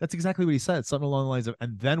 That's exactly what he said. Something along the lines of,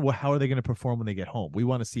 and then how are they going to perform when they get home? We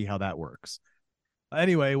want to see how that works.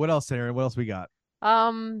 Anyway, what else, Aaron? What else we got?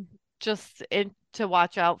 To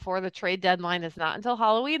watch out for. The trade deadline is not until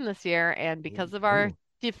Halloween this year, and because of our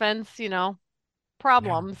defense,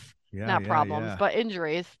 problems, but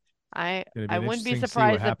injuries, I wouldn't be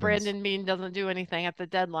surprised if Brandon Beane doesn't do anything at the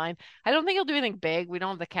deadline. I don't think he'll do anything big. We don't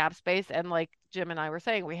have the cap space, and like Jim and I were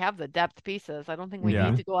saying, we have the depth pieces. I don't think we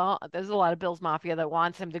need to go out. There's a lot of Bills Mafia that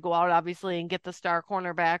wants him to go out, obviously, and get the star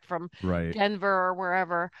cornerback from Denver or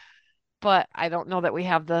wherever, but I don't know that we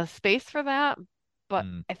have the space for that. But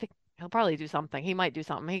I think he'll probably do something. He might do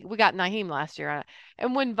something. We got Naheem last year.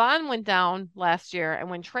 And when Von went down last year and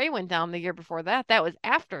when Trey went down the year before that, that was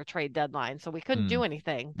after trade deadline. So we couldn't do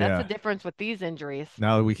anything. That's the difference with these injuries.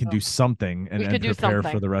 Now we can do something and prepare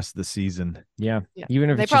for the rest of the season. Yeah. Even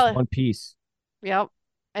if it's just one piece. Yep.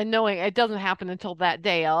 And knowing it doesn't happen until that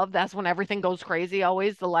day of, that's when everything goes crazy,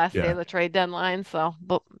 always the last day of the trade deadline. So,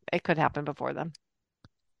 but it could happen before then.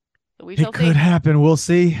 It could happen. We'll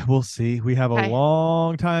see. We have a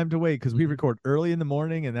long time to wait because we record early in the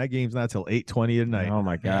morning, and that game's not till 8:20 at night. Oh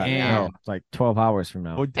my god! No, it's like 12 hours from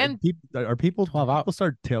now. And people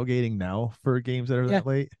start tailgating now for games that are that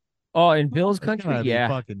late? Oh, in Bill's country,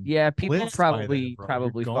 people probably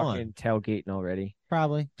fucking tailgating already.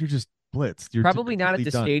 Probably. You're just blitzed. You're probably not at the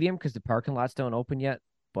stadium because the parking lots don't open yet,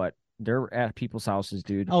 but they're at people's houses,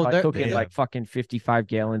 dude. Oh, they're cooking like fucking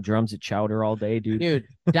 55-gallon drums of chowder all day, dude. Dude,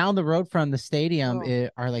 down the road from the stadium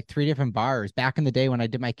are like 3 different bars. Back in the day when I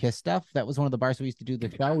did my Kiss stuff, that was one of the bars we used to do the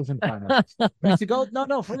shows in front of. We used to go,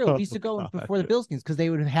 no, for real. We used to go before the Bills games because they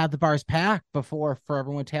would have the bars packed for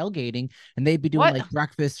everyone tailgating, and they'd be doing like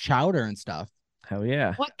breakfast chowder and stuff. Hell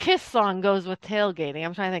yeah. What Kiss song goes with tailgating?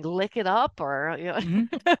 I'm trying to think. Lick It Up or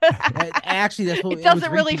Actually, that's what it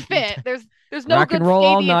doesn't really fit. There's no rock good and roll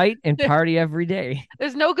stadium. all night and party every day.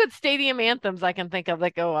 There's no good stadium anthems I can think of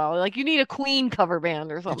that go well. Like you need a Queen cover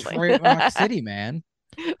band or something. Detroit Rock City, man.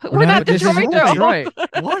 We're not This is Detroit, though. Detroit.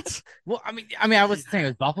 What? Well, I mean, I wasn't saying it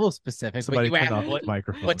was Buffalo specific, Somebody but you turn asked off the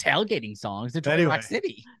microphone. what tailgating songs? Detroit Anyway. Rock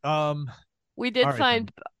City. We did All right,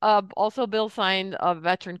 sign, also Bill signed a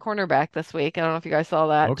veteran cornerback this week. I don't know if you guys saw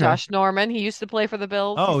that. Okay. Josh Norman. He used to play for the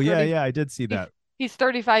Bills. Oh, He's yeah, 30 yeah, I did see that. He's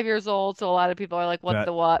 35 years old, so a lot of people are like, what Bet.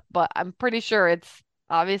 the what? But I'm pretty sure it's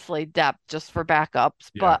obviously depth just for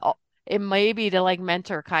backups, Yeah. but it may be to like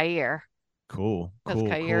mentor Kyer. Cool. 'Cause Cool.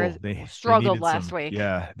 Kyer Cool. They struggled needed last week.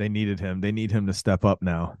 Yeah, they needed him. They need him to step up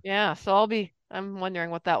now. Yeah, so I'm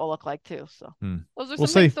wondering what that will look like too. So those are We'll some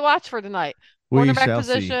things see. to watch for tonight. We Cornerback shall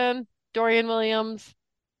see. position, Dorian Williams,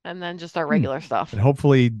 and then just our regular stuff. And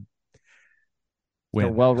hopefully They're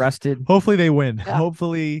win. well rested. Hopefully they win. Yeah.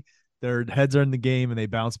 Hopefully their heads are in the game and they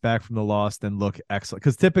bounce back from the loss, then look excellent.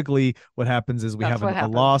 Because typically what happens is we That's have what a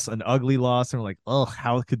happens. loss, an ugly loss, and we're like, oh,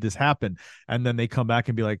 how could this happen? And then they come back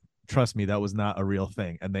and be like, trust me, that was not a real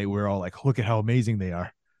thing. And we're all like, look at how amazing they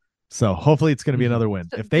are. So hopefully it's going to be another win.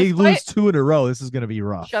 If they Despite- lose 2 in a row, this is going to be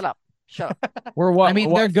rough. Shut up. We're what? I mean,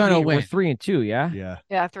 what, they're gonna three- win. We're 3-2, yeah. Yeah.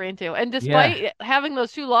 Yeah, 3-2. And despite having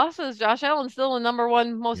those 2 losses, Josh Allen's still the number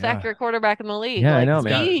 1 most Yeah. accurate quarterback in the league. Yeah, I Like, know, He's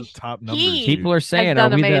got man. the top numbers. he- dude. People are saying,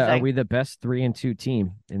 done are amazing. we the best 3-2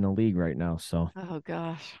 team in the league right now? So Oh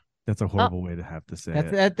gosh. That's a horrible way to have to say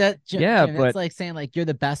it. Yeah, Jim, but- that's like saying like you're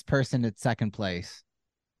the best person at second place.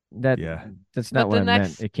 that's But not what the I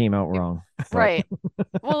next- meant. It came out wrong. But Right.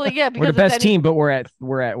 Well, yeah, because We're the if best any- team, but we're at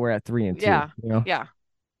 3-2. Yeah. You know? Yeah.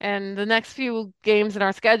 And the next few games in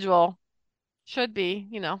our schedule should be,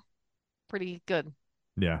 pretty good.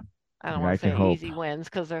 Yeah. I don't Yeah, want I to say can hope. easy wins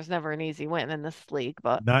because there's never an easy win in this league,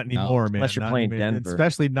 but Not anymore, man. Unless you're Not playing anymore. Denver.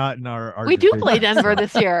 Especially not in our we do division. play Denver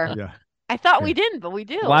this year. Yeah. I thought we didn't, but we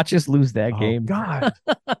do. Watch us lose that Oh, game. God.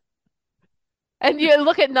 And you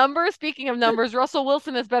look at numbers. Speaking of numbers, Russell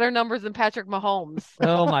Wilson has better numbers than Patrick Mahomes.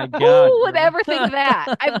 Oh my God. Who would bro. ever think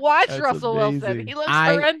that? I've watched That's Russell Wilson. amazing. He looks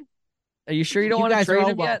I- fun. Are you sure you don't want to guys are trade all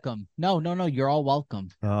him yet? welcome. No, you're all welcome.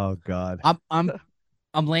 Oh, God. I'm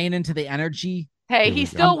laying into the energy. Hey, Here we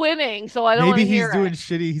he's go. still winning, so I don't want Maybe to he's hear doing it.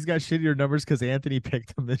 shitty. He's got shittier numbers because Anthony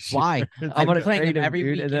picked him this year. Why? I'm gonna playing trade him him every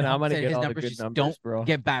dude, week and then and I'm hope gonna that get his all the numbers good just numbers, don't bro.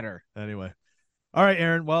 get better. Anyway. All right,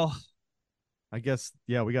 Aaron. Well, I guess,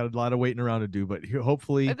 yeah, we got a lot of waiting around to do, but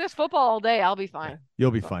hopefully If there's football all day, I'll be fine.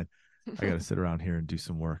 you'll be fine. I got to sit around here and do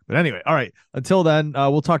some work. But anyway, all right. Until then,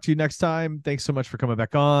 we'll talk to you next time. Thanks so much for coming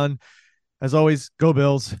back on. As always, go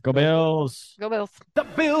Bills. Go Bills. Go Bills. The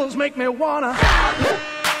bills make me wanna.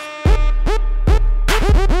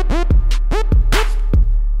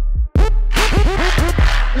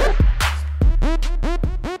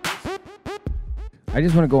 I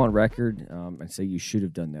just want to go on record and say you should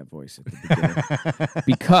have done that voice at the beginning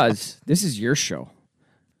because this is your show.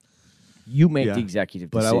 You make Yeah, the executive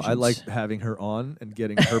But decisions. I like having her on and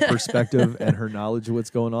getting her perspective and her knowledge of what's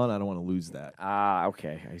going on. I don't want to lose that.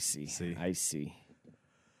 Okay. I see. See. I see.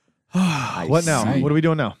 What now? see. What are we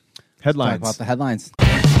doing now? Talk Headlines. about the headlines.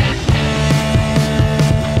 What's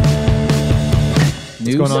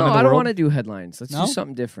going on No, in the I don't world? want to do headlines. Let's No? do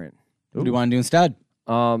something different. What do you want to do instead?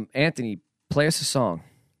 Anthony, play us a song.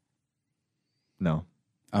 No.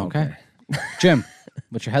 Okay. Jim,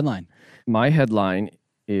 what's your headline? My headline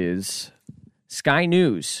is Sky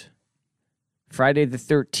News, Friday the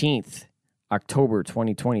 13th, October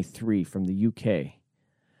 2023, from the UK.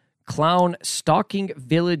 Clown stalking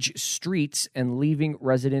village streets and leaving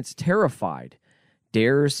residents terrified.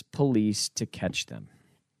 Dares police to catch them.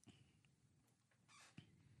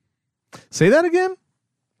 Say that again?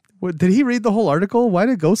 What, did he read the whole article? Why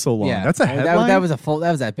did it go so long? That's a headline? That was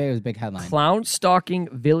a big headline. Clown stalking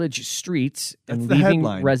village streets and That's the leaving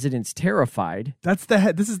headline. residents terrified. That's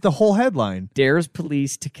this is the whole headline. Dares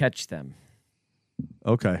police to catch them.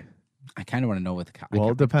 Okay. I kind of want to know what the.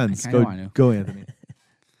 Well, it depends. I kinda wanna know. Go, Anthony.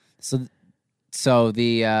 So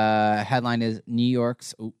the headline is New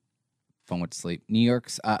York's phone went to sleep. New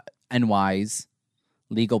York's NY's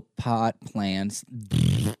legal pot plans.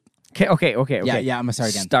 Okay. Yeah. I'm gonna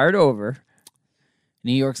start again. Start over.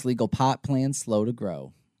 New York's legal pot plans slow to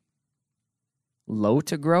grow. Low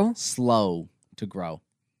to grow? Slow to grow.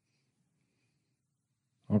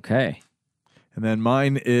 Okay. And then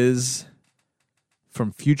mine is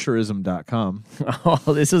from futurism.com.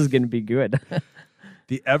 Oh, this is going to be good.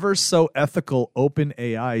 The ever so ethical open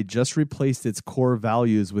AI just replaced its core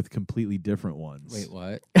values with completely different ones. Wait,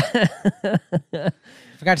 what?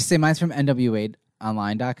 Forgot to say mine's from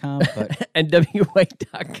NWAonline.com, but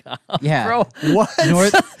NWA.com. yeah. Bro,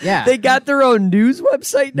 What? they got their own news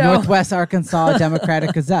website now? Northwest Arkansas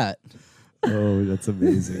Democratic Gazette. Oh, that's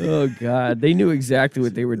amazing. Oh, God. They knew exactly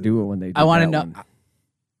what they were doing when they did I want to that know. one.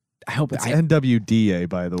 I hope It's NWDA,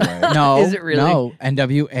 by the way. No, Is it really? No,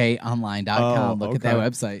 NWAonline.com. Oh, Look at that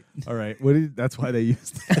website. All right. That's why they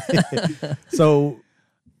used it. So,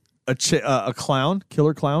 a clown,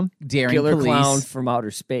 killer clown, Daring Killer police. clown from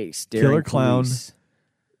outer space. Killer Daring clown. police.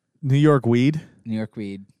 New York weed, New York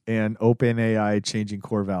weed. and OpenAI changing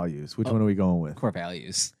core values. Which one are we going with? Core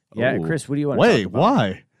values. Yeah, Oh. Chris, what do you want to Wait, talk about?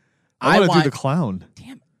 why? I want to want- do the clown.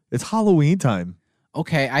 Damn. It's Halloween time.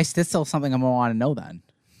 Okay, that's still something I'm gonna want to know then.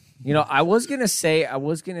 You know, I was gonna say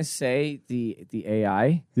the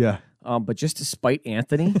AI, Yeah. but just to spite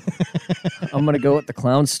Anthony, I'm gonna go with the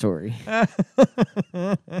clown story.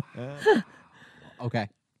 Okay.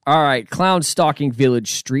 All right, clown stalking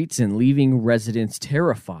village streets and leaving residents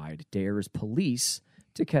terrified dares police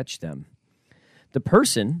to catch them. The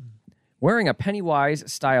person, wearing a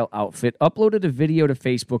Pennywise-style outfit, uploaded a video to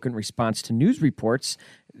Facebook in response to news reports.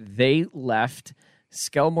 They left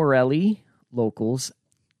Skelmorelli locals,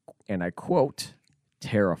 and I quote,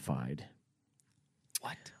 terrified.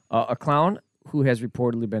 What? A clown who has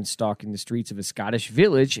reportedly been stalking the streets of a Scottish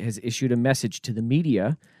village has issued a message to the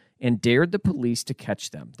media and dared the police to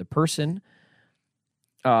catch them. The person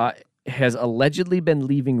has allegedly been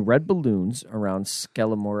leaving red balloons around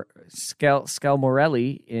Skelmorelli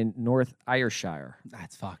in North Ayrshire.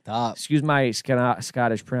 That's fucked up. Excuse my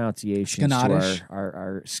Scottish pronunciation to Scottish.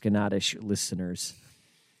 our Scottish listeners.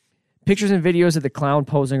 Pictures and videos of the clown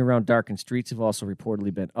posing around darkened streets have also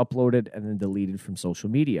reportedly been uploaded and then deleted from social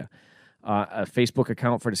media. A Facebook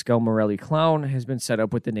account for the Skelmorelli clown has been set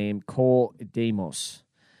up with the name Cole Demos.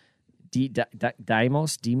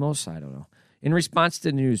 Demos? I don't know. In response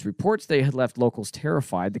to news reports, they had left locals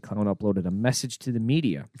terrified. The clown uploaded a message to the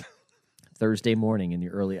media Thursday morning in the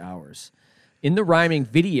early hours. In the rhyming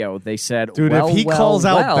video, they said, Dude, well, if he well, calls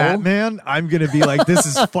out well. Batman, I'm going to be like, this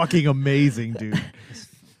is fucking amazing, dude.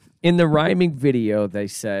 In the rhyming video, they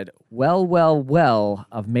said, well, well, well,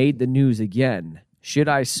 I've made the news again. Should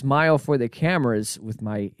I smile for the cameras with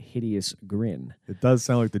my hideous grin? It does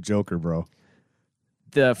sound like the Joker, bro.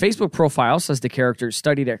 The Facebook profile says the character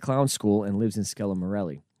studied at clown school and lives in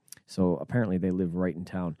Skelmorelli. So apparently they live right in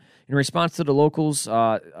town. In response to the locals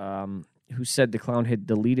who said the clown had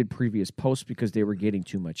deleted previous posts because they were getting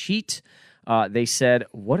too much heat, they said,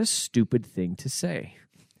 what a stupid thing to say.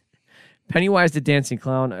 Pennywise the Dancing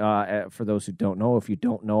Clown, for those who don't know, if you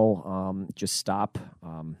don't know, just stop.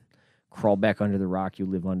 Crawl back under the rock you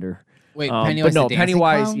live under. Wait, but Pennywise no, the Dancing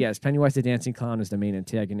Pennywise, Clown? yes, Pennywise the Dancing Clown is the main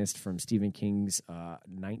antagonist from Stephen King's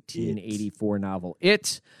 1984 novel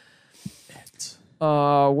It.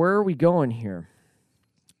 Where are we going here?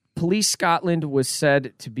 Police Scotland was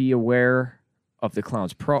said to be aware of the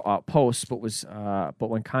clown's posts, but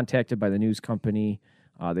when contacted by the news company,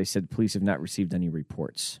 they said police have not received any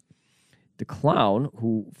reports. The clown,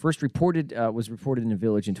 who first was reported in the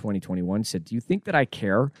village in 2021, said, "Do you think that I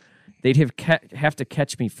care? They'd have to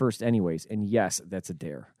catch me first anyways, and yes, that's a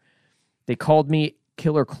dare. They called me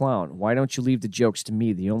killer clown. Why don't you leave the jokes to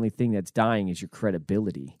me? The only thing that's dying is your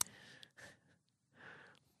credibility."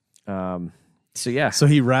 So yeah, So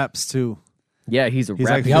he raps too. yeah, he's He's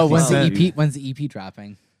rap. like, Yo, 50 Cent. when's the EP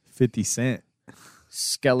dropping? 50 Cent.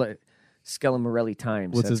 Skelmorelli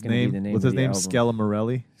Times. What's That's his gonna be name? the name What's of his the name? album. Skella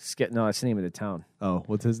Morelli? No, it's the name of the town. Oh,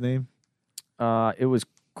 what's his name? It was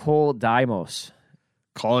Cole Dimos.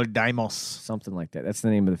 Call Dimos. Something like that. That's the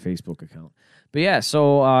name of the Facebook account. But yeah,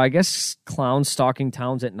 so I guess clowns stalking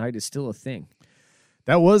towns at night is still a thing.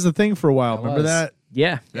 That was a thing for a while. That Remember was. that?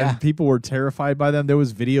 Yeah. Yeah. And people were terrified by them. There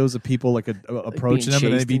was videos of people approaching them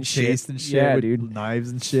and they'd be chased and shit Yeah, with dude. knives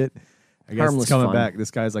and shit. I guess Harmless it's coming fun. back. This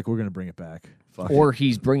guy's like, we're going to bring it back. Fuck it. Or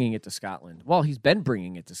he's bringing it to Scotland. Well, he's been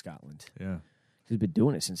bringing it to Scotland. Yeah. He's been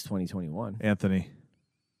doing it since 2021. Anthony,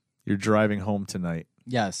 you're driving home tonight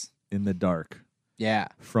Yes. in the dark Yeah.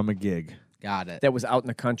 from a gig. Got it. That was out in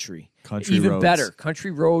the country. Country Even roads. better. Country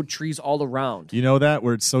road, trees all around. You know that?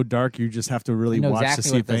 Where it's so dark, you just have to really I know watch exactly to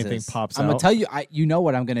see what if this anything is. pops I'm out. gonna tell you. You know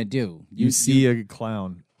what I'm gonna do. you see a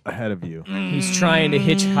clown ahead of you. He's trying to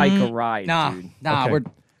hitchhike a ride, dude. Nah. Okay.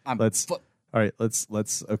 I'm Let's all right.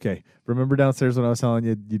 Let's okay. Remember downstairs when I was telling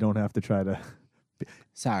you you don't have to try to.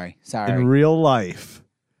 Sorry. In real life,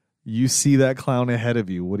 you see that clown ahead of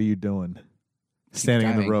you. What are you doing? Standing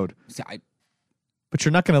in the driving. road. I- But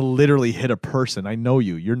you're not going to literally hit a person. I know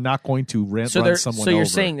you. You're not going to run someone So over. you're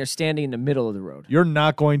saying they're standing in the middle of the road. You're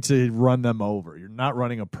not going to run them over. You're not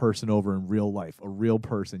running a person over in real life. A real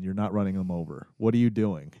person, you're not running them over. What are you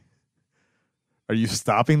doing? Are you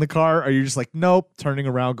stopping the car? Are you just like, nope, turning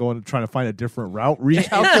around, trying to find a different route,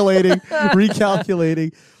 recalculating?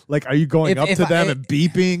 Like, are you going up to them and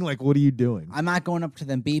beeping? Like, what are you doing? I'm not going up to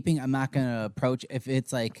them beeping. I'm not gonna approach. If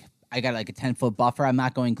it's like I got like a 10-foot buffer. I'm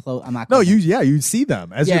not going close. I'm not. No, close. you see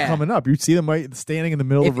them as you're Yeah. coming up. You see them right standing in the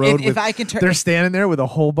middle of the road. If I can turn, they're standing there with a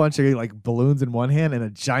whole bunch of like balloons in one hand and a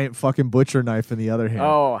giant fucking butcher knife in the other hand.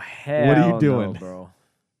 Oh hell! What are you doing, no, bro?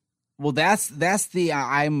 well, that's the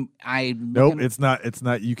Nope, it's not. It's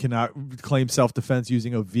not. You cannot claim self-defense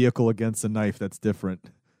using a vehicle against a knife. That's different.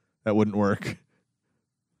 That wouldn't work.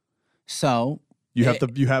 So You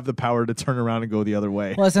have the power to turn around and go the other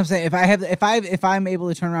way. well, that's what I'm saying. If I'm able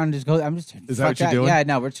to turn around and just go, I'm just. Is that what you're doing? Yeah,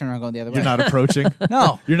 no, we're turning around going the other way. You're not approaching.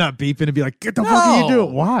 No, You're not beeping and be like, "Get the fuck are you No.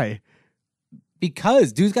 doing?" Why?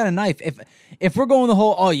 because dude's got a knife. If we're going the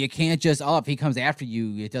whole, you can't just if he comes after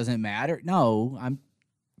you, it doesn't matter. No,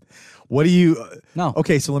 What do you? no.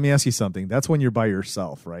 Okay, so let me ask you something. That's when you're by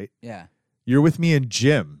yourself, right? Yeah. You're with me in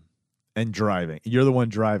gym and driving. You're the one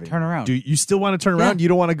driving. Turn around. Do you still want to turn Yeah. around? You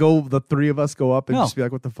don't want to go? The three of us go up and No. just be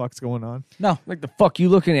like, "What the fuck's going on?" No. Like the fuck you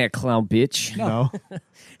looking at, clown bitch? No.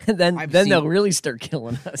 And then I've they'll seen- really start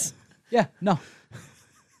killing us. Yeah. No.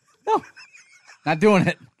 No. Not doing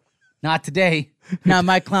it. Not today. Not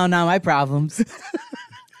my clown. Not my problems.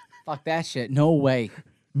 Fuck that shit. No way.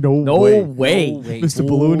 No No way. way. No way. Mr.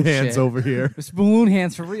 Balloon Bullshit. Hands over here. Mr. Balloon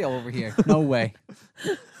Hands for real over here. No way.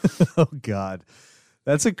 Oh God,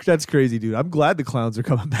 that's crazy, dude. I'm glad the clowns are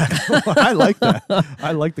coming back. I like that.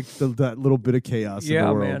 I like that little bit of chaos in Yeah,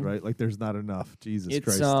 the world, man. right? Like there's not enough. Jesus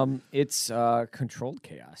It's Christ. it's controlled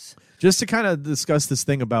chaos. Just to kind of discuss this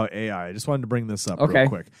thing about AI, I just wanted to bring this up Okay. real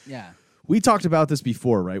quick. Yeah. We talked about this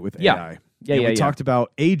before, right? With Yeah. AI. Yeah, And yeah, we yeah. talked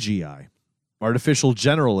about AGI, artificial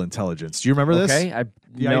general intelligence. Do you remember this? Okay,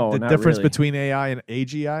 no, the not difference really. between AI and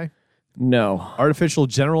AGI. No. Artificial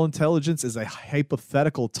general intelligence is a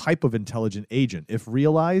hypothetical type of intelligent agent. If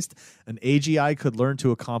realized, an AGI could learn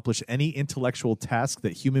to accomplish any intellectual task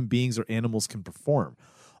that human beings or animals can perform.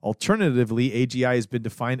 Alternatively, AGI has been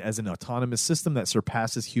defined as an autonomous system that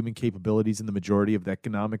surpasses human capabilities in the majority of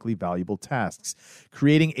economically valuable tasks.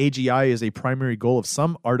 Creating AGI is a primary goal of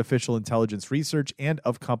some artificial intelligence research and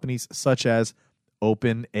of companies such as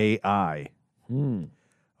OpenAI.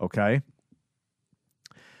 Okay?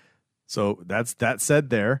 So that's that said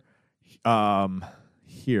there.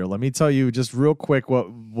 Here, let me tell you just real quick what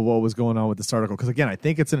was going on with this article, because again, I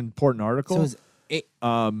think it's an important article. So is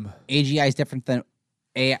AGI is different than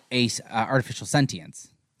artificial sentience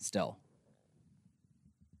still.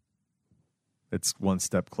 It's one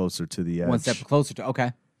step closer to the edge. One step closer to,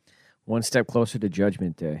 okay. One step closer to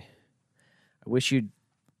Judgment Day. I wish you'd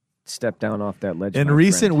step down off that ledge. In my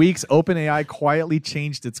recent friend. weeks, OpenAI quietly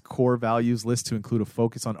changed its core values list to include a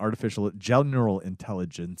focus on artificial general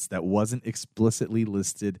intelligence that wasn't explicitly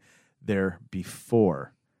listed there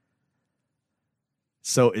before.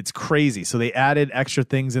 So it's crazy. So they added extra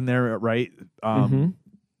things in there, right?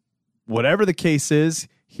 Whatever the case is,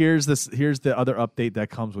 here's the other update that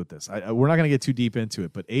comes with this. We're not going to get too deep into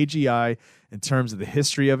it, but AGI, in terms of the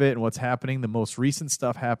history of it and what's happening, the most recent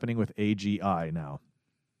stuff happening with AGI now.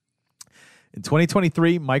 In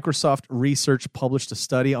 2023, Microsoft Research published a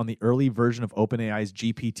study on the early version of OpenAI's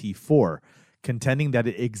GPT-4, contending that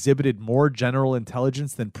it exhibited more general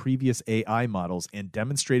intelligence than previous AI models and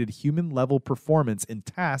demonstrated human-level performance in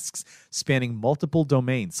tasks spanning multiple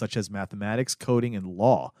domains such as mathematics, coding, and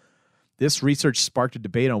law. This research sparked a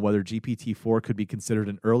debate on whether GPT-4 could be considered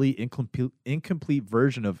an early incomplete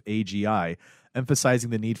version of AGI, emphasizing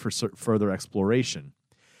the need for further exploration.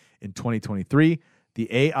 In 2023, the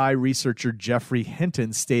AI researcher Jeffrey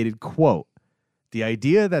Hinton stated, quote, "The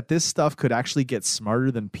idea that this stuff could actually get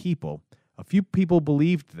smarter than people, a few people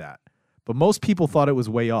believed that, but most people thought it was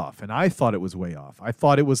way off, and I thought it was way off. I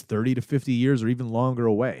thought it was 30 to 50 years or even longer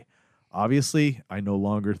away. Obviously, I no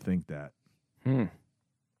longer think that."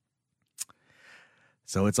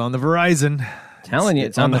 So it's on the horizon. Telling you,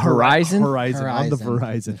 it's on the horizon. Horizon. On the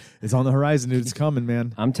horizon. It's on the horizon, dude. It's coming,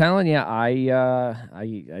 man. I'm telling you,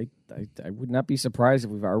 I would not be surprised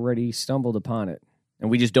if we've already stumbled upon it, and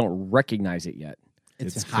we just don't recognize it yet.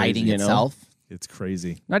 It's crazy, hiding you know? itself. It's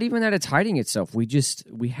crazy. Not even that it's hiding itself. We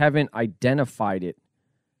haven't identified it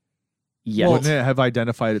yet. Wouldn't it have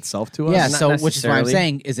identified itself to us? Yeah, Not so which is why I'm necessarily.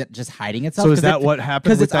 saying, is it just hiding itself? So is 'Cause that it- what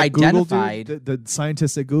happened 'cause with it's that Google identified. dude? The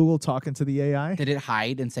scientists at Google talking to the AI? Did it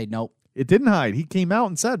hide and say nope? It didn't hide. He came out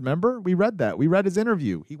and said, remember? We read that. We read his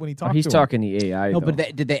interview when he talked He's to him. talking the AI. No, though.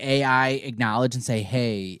 but did the AI acknowledge and say,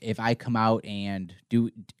 "Hey, if I come out and do"?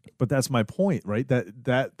 But that's my point, right?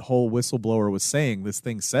 That whole whistleblower was saying this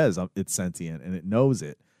thing says it's sentient and it knows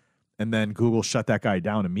it. And then Google shut that guy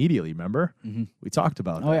down immediately, remember? We talked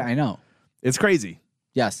about Oh that. yeah, I know. It's crazy.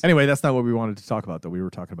 Yes. Anyway, that's not what we wanted to talk about, though. We were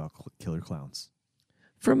talking about killer clowns.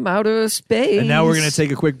 From outer space. And now we're going to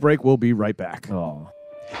take a quick break. We'll be right back. Oh.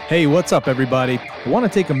 Hey, what's up, everybody? I want to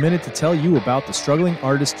take a minute to tell you about the Struggling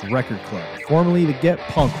Artists Record Club, formerly the Get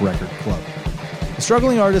Punk Record Club. The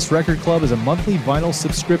Struggling Artists Record Club is a monthly vinyl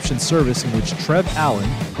subscription service in which Trev Allen,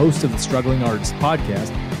 host of the Struggling Artists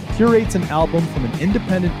podcast, curates an album from an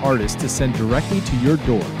independent artist to send directly to your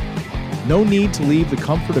door. No need to leave the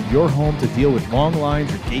comfort of your home to deal with long lines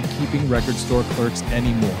or gatekeeping record store clerks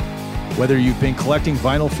anymore. Whether you've been collecting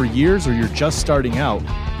vinyl for years or you're just starting out,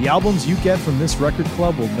 the albums you get from this record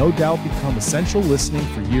club will no doubt become essential listening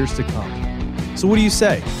for years to come. So what do you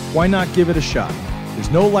say? Why not give it a shot? There's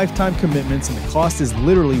no lifetime commitments and the cost is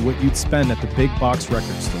literally what you'd spend at the big box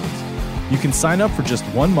record stores. You can sign up for just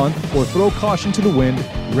 1 month or throw caution to the wind,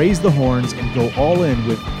 raise the horns, and go all in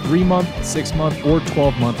with 3-month, 6-month, or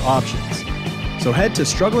 12-month options. So head to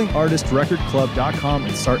StrugglingArtistRecordClub.com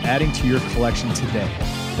and start adding to your collection today.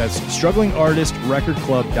 That's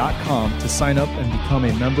StrugglingArtistRecordClub.com to sign up and become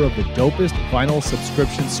a member of the dopest vinyl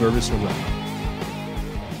subscription service around.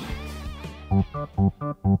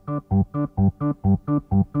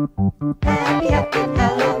 Happy, happy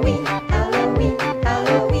Halloween, Halloween,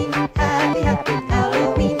 Halloween. Happy, happy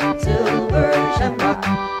Halloween, silver shamrock.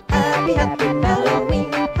 Happy, happy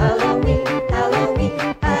Halloween, Halloween, Halloween.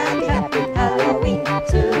 Happy, happy Halloween,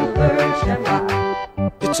 silver shamrock.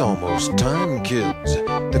 It's almost time, kids.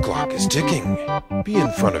 The clock is ticking. Be in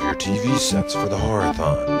front of your TV sets for the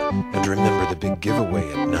Horathon. And remember the big giveaway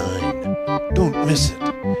at 9. Don't miss it.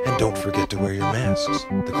 And don't forget to wear your masks.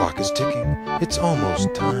 The clock is ticking. It's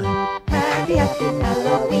almost time. Happy, happy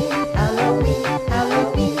Halloween, Halloween,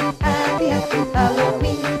 Halloween. Happy, happy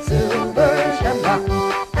Halloween, silver shamrock.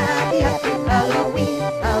 Happy, happy Halloween,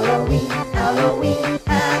 Halloween, Halloween.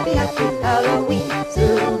 Happy, happy Halloween,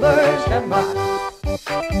 silver shamrock.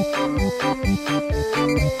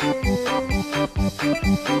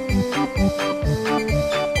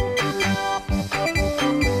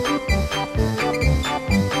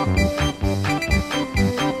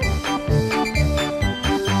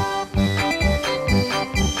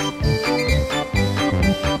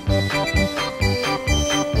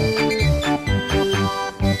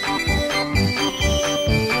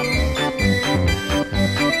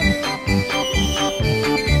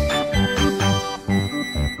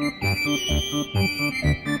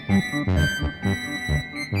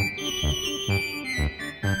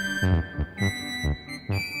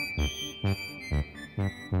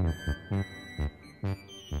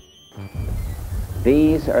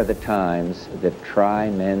 These are the times that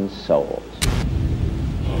try men's souls.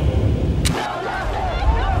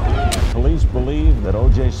 Police believe that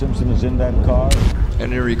O.J. Simpson is in that car.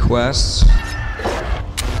 Any requests?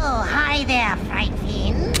 Oh, hi there, fright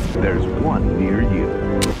fiends. There's one near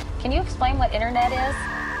you. Can you explain what internet is?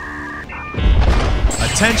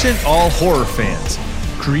 Attention all horror fans.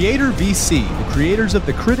 Creator VC, the creators of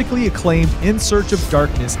the critically acclaimed In Search of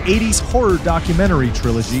Darkness 80s horror documentary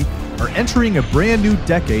trilogy, are entering a brand new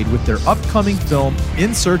decade with their upcoming film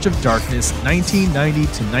In Search of Darkness 1990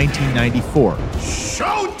 to 1994.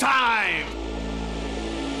 Showtime!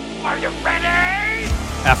 Are you ready?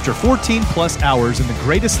 After 14 plus hours and the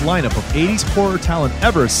greatest lineup of 80s horror talent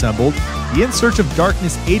ever assembled, the In Search of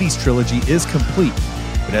Darkness 80s trilogy is complete.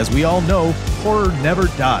 But as we all know, horror never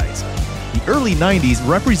dies. The early 90s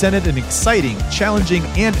represented an exciting, challenging,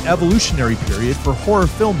 and evolutionary period for horror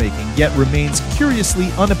filmmaking, yet remains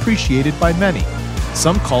curiously unappreciated by many.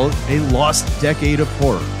 Some call it a lost decade of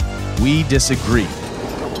horror. We disagree.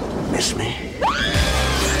 Miss me?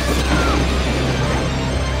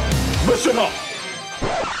 Listen up!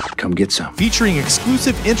 Come get some. Featuring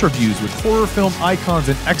exclusive interviews with horror film icons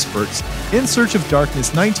and experts, In Search of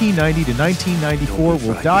Darkness 1990 to 1994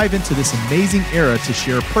 will dive into this amazing era to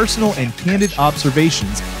share personal and candid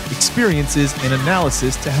observations, experiences, and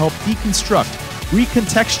analysis to help deconstruct,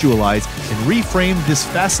 recontextualize, and reframe this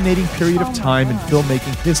fascinating period of time in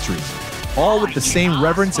filmmaking history, all with the same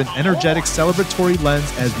reverence and energetic celebratory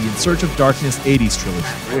lens as the In Search of Darkness 80s trilogy.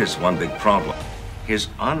 There's one big problem. His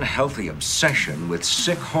unhealthy obsession with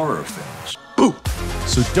sick horror films.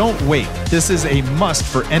 So don't wait. This is a must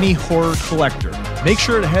for any horror collector. Make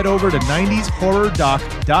sure to head over to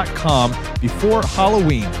 90shorrordoc.com before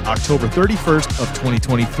Halloween, October 31st of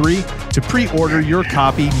 2023 to pre-order your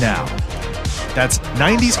copy now. That's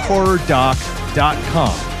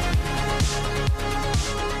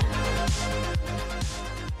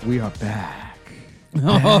 90shorrordoc.com. We are back.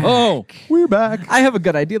 Oh, We're back. I have a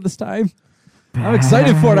good idea this time. I'm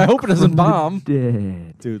excited for it. I hope it doesn't bomb.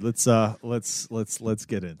 Dude, let's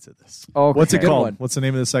get into this. Okay. What's it Good called? one. What's the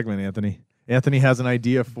name of the segment, Anthony? Anthony has an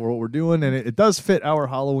idea for what we're doing, and it does fit our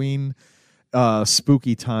Halloween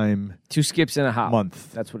spooky time Two skips and a hop.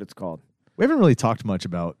 month. That's what it's called. We haven't really talked much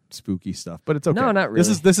about spooky stuff, but it's okay. No, not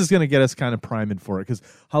really. This is going to get us kind of priming for it because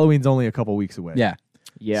Halloween's only a couple weeks away. Yeah.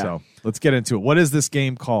 So let's get into it. What is this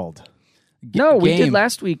game called? No, we did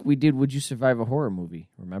last week. We did Would You Survive a Horror Movie?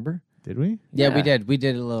 Remember? Did we? Yeah, we did. We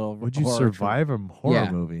did a little. Would you survive a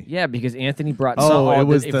horror movie? Yeah, because Anthony brought it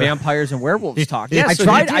was the vampires and werewolves talk. Yeah,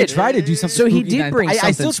 Yeah, I tried to do something. So he spooky, did and bring I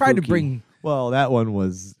something still tried to spooky. bring. Well, that one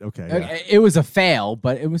was okay. Yeah. It was a fail,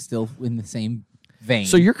 but it was still in the same vein.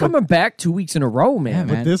 So you're coming back 2 weeks in a row, man.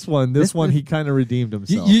 But this one, he kind of redeemed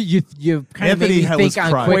himself. You kind of made me think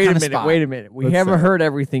on quick Wait on a the minute. spot. Wait a minute. We What's haven't that? heard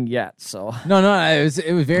everything yet. So No, it was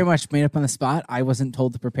very much made up on the spot. I wasn't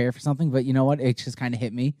told to prepare for something, but you know what? It just kind of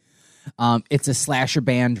hit me. It's a slasher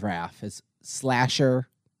band draft. It's slasher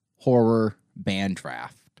horror band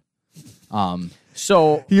draft.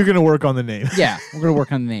 so You're going to work on the name. Yeah, we're gonna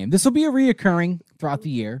work on the name. This will be a reoccurring throughout the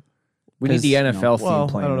year. we need the 'Cause, NFL Well,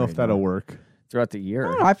 theme playing. I don't know if right that'll now work. throughout the year.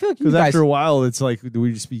 I don't know, I feel like you Because guys. after a while, it's like, do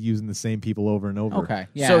we just be using the same people over and over? Okay,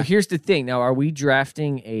 yeah. So here's the thing. Now, are we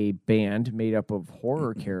drafting a band made up of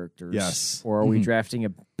horror characters? Yes. Or are we drafting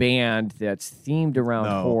a band that's themed around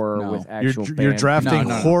horror No. with You're, actual you're band? drafting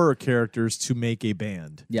No. horror characters to make a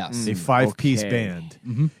band. yes. A 5-piece okay.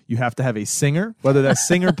 band. You have to have a singer. Whether that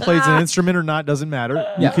singer plays an instrument or not doesn't matter.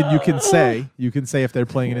 Yeah. You can say if they're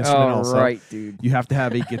playing an instrument All also. right, dude. You have to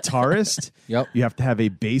have a guitarist. Yep. You have to have a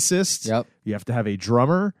bassist. Yep. You have to have a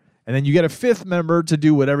drummer. And then you get a fifth member to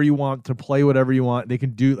do whatever you want, to play whatever you want. They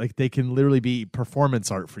can literally be performance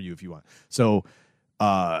art for you if you want. So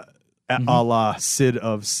a la Sid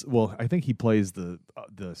I think he plays the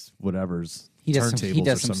whatever's He does turntables some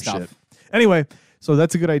or some stuff. shit. Anyway, so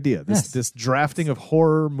that's a good idea. Yes. This drafting of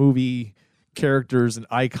horror movie characters and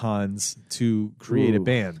icons to create a Ooh.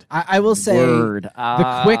 band. I will say Word.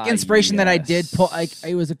 the quick inspiration that I did yes. pull.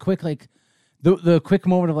 It was a quick the quick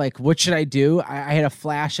moment of like, what should I do? I had a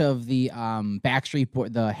flash of the Backstreet Boy,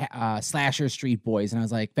 the Slasher Street Boys, and I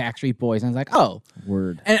was like Backstreet Boys, and I was like, oh,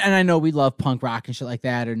 Word. and I know we love punk rock and shit like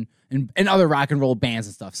that, and other rock and roll bands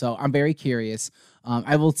and stuff. So I'm very curious.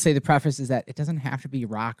 I will say the preface is that it doesn't have to be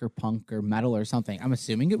rock or punk or metal or something. I'm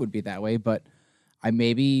assuming it would be that way, but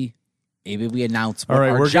maybe we announce what All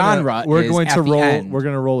right, our genre we're is going at to the roll. end. We're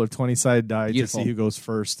going to roll a 20-sided die Beautiful. to see who goes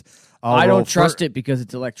first. I don't trust it because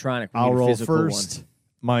it's electronic. We I'll need a roll physical first. one.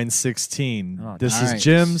 Mine's 16. Oh, This all is right.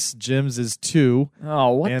 Jim's. Jim's is 2. Oh,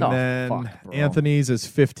 what and the then fuck, bro? Anthony's is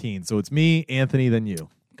 15. So it's me, Anthony, then you.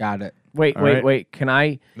 Got it. Wait. All right. Can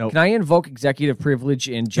I invoke executive privilege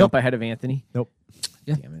and jump ahead of Anthony? Nope.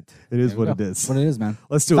 Yeah. Damn it. It is There we what go. it is. What it is, man.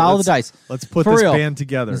 Let's do Follow it. the dice. Let's put For this real. band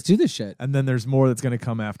together. Let's do this shit. And then there's more that's going to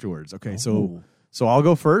come afterwards. Okay, so I'll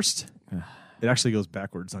go first. It actually goes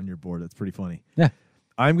backwards on your board. That's pretty funny. Yeah.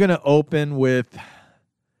 I'm going to open with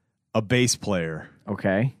a bass player.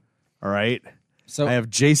 Okay. All right. So I have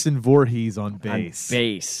Jason Voorhees on bass.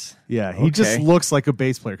 Bass. Yeah, he just Okay. looks like a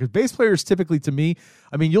bass player. Because bass players typically, to me,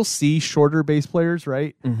 I mean, you'll see shorter bass players,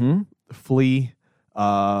 right? Mm-hmm. Flea,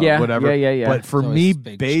 Yeah, whatever. yeah. But for It's always me,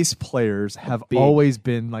 big. bass players have Big. always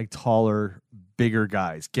been like taller, bigger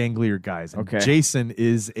guys, ganglier guys. And Okay. Jason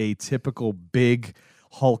is a typical big,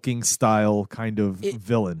 hulking style kind of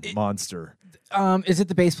villain monster. is it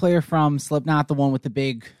the bass player from Slipknot, the one with the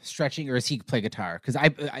big stretching, or is he play guitar? Because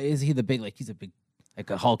is he the big, like he's a big, like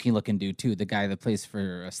a hulking looking dude too, the guy that plays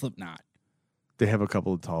for Slipknot? They have a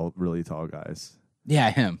couple of tall, really tall guys, Yeah,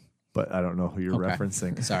 him. but I don't know who you're Okay.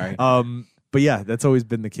 referencing. Sorry. But yeah, that's always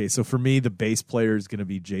been the case. So for me, the bass player is going to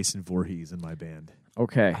be Jason Voorhees in my band.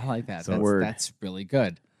 Okay. I like that. So- That's really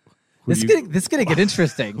good. Who This do is you- gonna get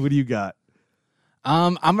interesting. Who do you got?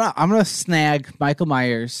 I'm gonna snag Michael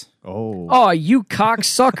Myers, Oh, you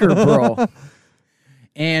cocksucker, bro.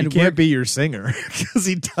 and He can't be your singer because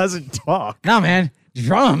he doesn't talk. no man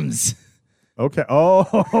drums. Okay. Oh,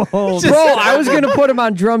 Bro, I was going to put him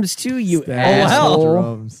on drums too, you asshole.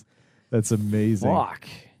 drums. That's amazing. Fuck.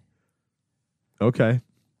 Okay,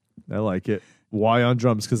 I like it. Why on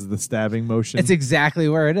drums? Because of the stabbing motion. It's exactly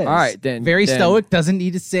where it is. All right, then- Very then- stoic. Doesn't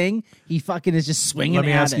need to sing. He fucking is just swinging. Let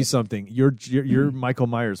me at ask it. you something. You're Michael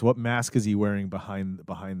Myers. What mask is he wearing behind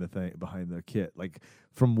the kit? Like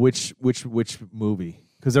from which movie?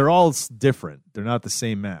 Because they're all different. They're not the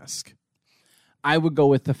same mask. I would go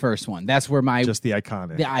with the first one. That's where Just the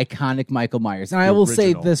iconic. the iconic Michael Myers. And I will say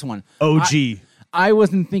original. this one. OG. I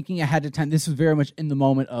wasn't thinking ahead of time. This was very much in the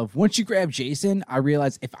moment of once you grab Jason, I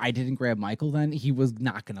realized if I didn't grab Michael, then he was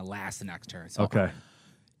not going to last the next turn. So Okay.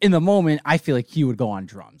 in the moment, I feel like he would go on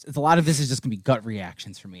drums. It's a lot of this is just going to be gut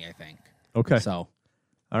reactions for me, I think. Okay. So,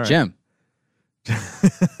 All right. Jim.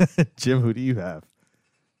 Jim, who do you have?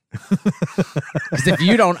 Because if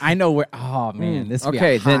you don't, I know where. Oh man, this would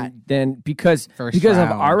okay. be a hot Then because first I've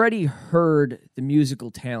round. already heard the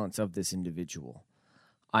musical talents of this individual,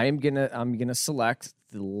 I'm gonna select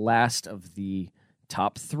the last of the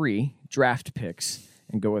top 3 draft picks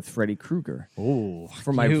and go with Freddy Krueger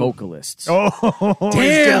for my vocalists. Oh,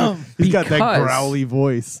 damn! He's got that growly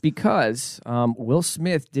voice. Because Will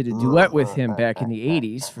Smith did a duet with him back in the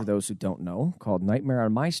 80s, for those who don't know, called Nightmare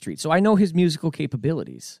on My Street. So I know his musical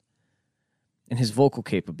capabilities and his vocal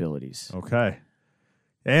capabilities. Okay.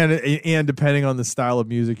 And depending on the style of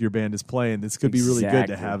music your band is playing, this could be really good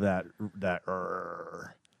to have that.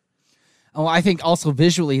 Oh, I think also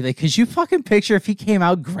visually, like, could you fucking picture if he came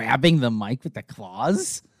out grabbing the mic with the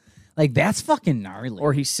claws? Like, that's fucking gnarly.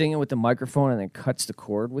 Or he's singing with the microphone and then cuts the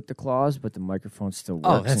cord with the claws, but the microphone still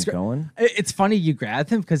works and going. It's funny you grabbed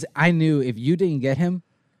him because I knew if you didn't get him,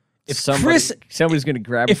 if somebody's going to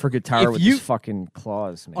grab him for guitar with his fucking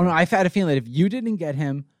claws. Man. Oh, no, I've had a feeling that if you didn't get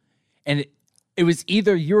him, and it was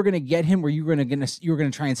either you were going to get him or you were going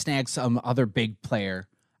to try and snag some other big player.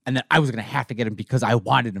 And then I was going to have to get him because I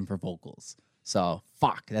wanted him for vocals. So,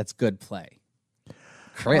 fuck, that's good play.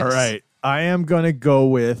 Chris. All right. I am going to go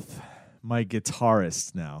with my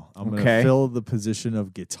guitarist now. I'm going to fill the position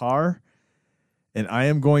of guitar. And I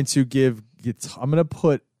am going to I'm going to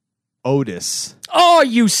put Otis. Oh,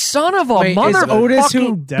 you son of a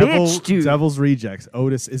motherfucking bitch, dude. Devil's Rejects.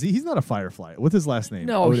 Otis. He's not a Firefly. What's his last name?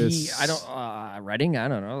 No, Otis. I don't, Redding? I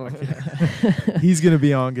don't know. He's going to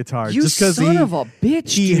be on guitar. You just son of a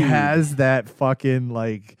bitch, He dude. has that fucking,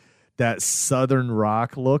 like, that Southern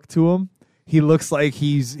rock look to him. He looks like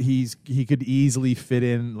he could easily fit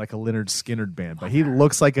in like a Lynyrd Skynyrd band, but he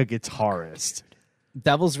looks like a guitarist.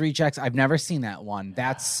 Devil's Rejects. I've never seen that one.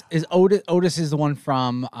 Otis is the one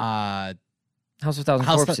from House of a Thousand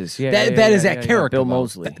Corpses. That is that character. Bill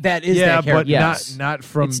Moseley. That is that character. but not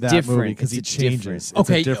from it's that different. movie because he changes.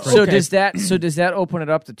 Okay, So does that open it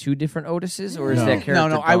up to 2 different Otises, or is that character?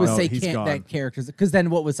 No. I would say gone. that character because then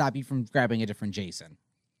what would stop you from grabbing a different Jason?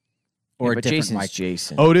 Or but a different Jason's Mike?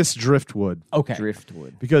 Jason. Otis Driftwood. Okay,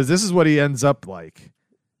 Driftwood. Because this is what he ends up like.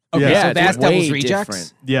 Okay, Yeah, so that's it's way Devil's Rejects.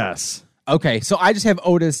 different. Yes. Okay, so I just have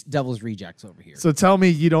Otis Devil's Rejects over here. So tell me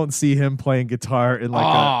you don't see him playing guitar in like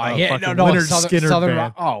a fucking Lynyrd Skynyrd Southern band.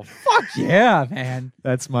 Rock. Oh fuck yeah, man!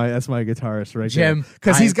 That's my guitarist right Jim, there.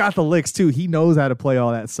 Because he's got the licks too. He knows how to play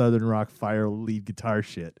all that Southern rock fire lead guitar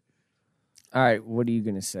shit. All right, what are you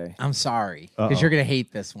gonna say? I'm sorry because you're gonna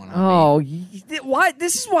hate this one. Why?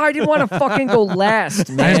 This is why I didn't want to fucking go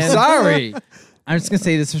last, man. I'm sorry. I'm just gonna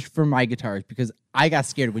say this is for my guitar because I got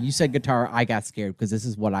scared when you said guitar. I got scared because this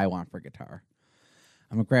is what I want for guitar.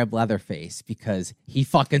 I'm gonna grab Leatherface because he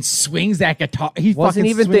fucking swings that guitar. He wasn't fucking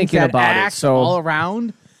even swings thinking that about it, axe so- all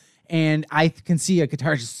around, and I can see a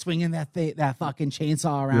guitar just swinging that fucking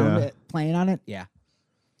chainsaw around it, playing on it. Yeah.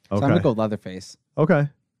 So I'm gonna go Leatherface. Okay.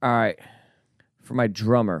 All right, for my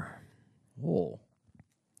drummer,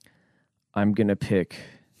 I'm gonna pick.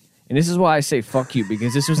 And this is why I say fuck you,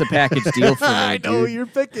 because this was a package deal for me. I know who you're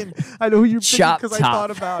picking. I know who you're picking Chop because I Top.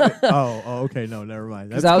 thought about it. Oh, okay. No, never mind.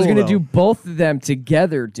 Because I was going to do both of them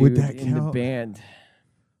together, dude, Would that in the count? band.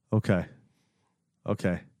 Okay.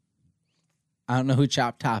 I don't know who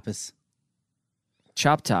Chop Top is.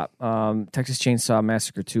 Chop Top, Texas Chainsaw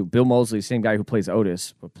Massacre 2. Bill Moseley, same guy who plays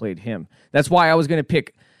Otis, but played him. That's why I was going to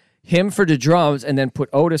pick him for the drums and then put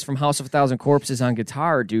Otis from House of a Thousand Corpses on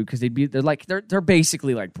guitar, dude, because they're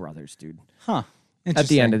basically like brothers, dude. Huh. At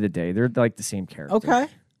the end of the day, they're like the same character. Okay.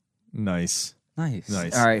 Nice. All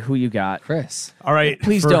right, who you got? Chris. All right.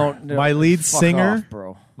 Please for don't. My lead Fuck singer, off,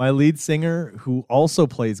 bro. my lead singer who also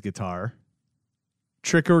plays guitar,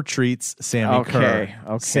 Trick or Treats, Sammy Kerr.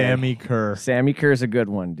 Okay. Sammy Kerr. Sammy Kerr is a good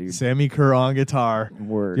one, dude. Sammy Kerr on guitar.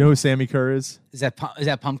 Word. You know who Sammy Kerr is? Is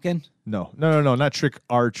that Pumpkin? No, not Trick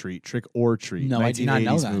or Treat. Trick or Treat. No, I do not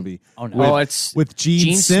know 1980s that. movie. Oh no. Well, it's with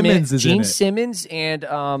Gene Simmons is in Gene it. Simmons and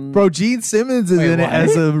Bro, Gene Simmons is in it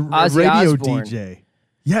as a Ozzy radio Osbourne. DJ.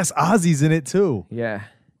 Yes, Ozzy's in it too. Yeah.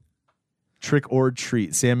 Trick or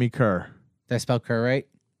Treat, Sammy Kerr. Did I spell Kerr right?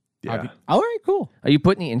 Yeah. All right, cool. Are you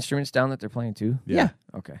putting the instruments down that they're playing too? Yeah.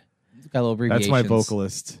 Okay. Got a little That's abbreviations. my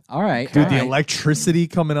vocalist. All right. Dude, all the right. electricity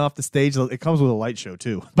coming off the stage, it comes with a light show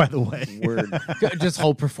too, by the way. Word. Just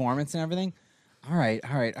whole performance and everything. All right.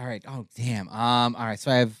 Oh damn. All right.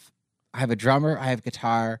 So I have a drummer. I have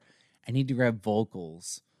guitar. I need to grab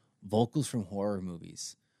vocals. Vocals from horror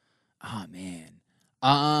movies. Oh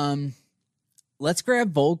man. Let's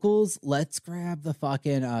grab vocals. Let's grab the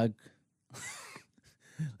fucking.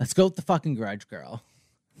 Let's go with the fucking Grudge Girl.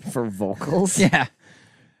 For vocals? Yeah.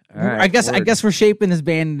 All right, I guess word. we're shaping this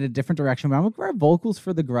band in a different direction, but I'm gonna grab vocals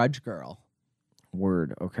for the Grudge Girl.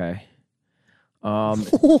 Word. Okay.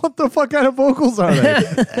 What the fuck kind of vocals are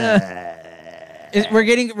they? We're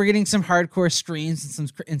getting some hardcore screams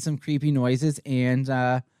and some creepy noises, and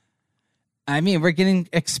we're getting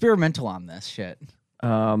experimental on this shit. We're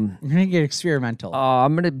gonna get experimental.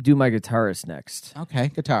 I'm gonna do my guitarist next. Okay,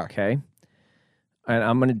 guitar. Okay. And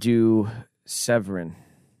I'm gonna do Severin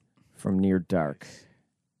from Near Dark.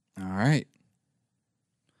 All right.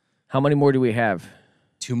 How many more do we have?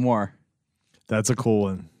 2 more. That's a cool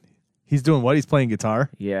one. He's doing what? He's playing guitar?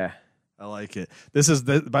 Yeah. I like it.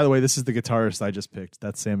 By the way, this is the guitarist I just picked.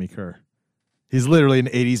 That's Sammy Kerr. He's literally an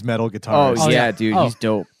 80s metal guitarist. Oh, yeah, dude. He's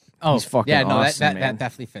dope. He's fucking awesome, that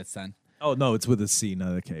definitely fits then. Oh, no, it's with a C,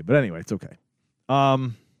 not a K. But anyway, it's okay. Yeah, all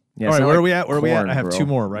right, where are we at? Where are we at? I have 2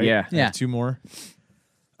 more, right? Yeah. I have 2 more.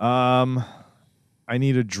 I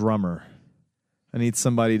need a drummer. I need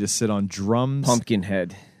somebody to sit on drums.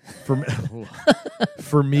 Pumpkinhead.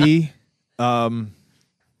 For me,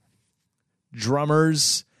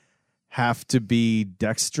 drummers have to be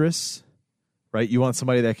dexterous, right? You want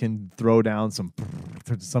somebody that can throw down some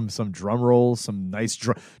drum rolls, some nice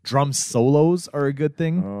drum solos are a good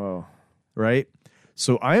thing. Oh. Right?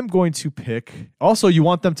 So I am going to pick. Also, you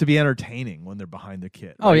want them to be entertaining when they're behind the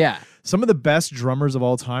kit. Oh, yeah. Some of the best drummers of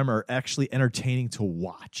all time are actually entertaining to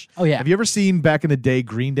watch. Oh, yeah. Have you ever seen back in the day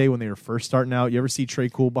Green Day when they were first starting out? You ever see Trey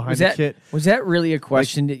Cool behind the kit? Was that really a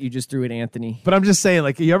question that you just threw at Anthony? But I'm just saying,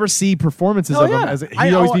 like, you ever see performances of him?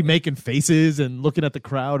 He'd always be making faces and looking at the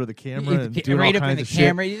crowd or the camera and doing right all up in kinds the of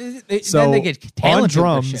camera. shit. So Then they get talented on with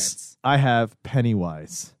drums, shits. I have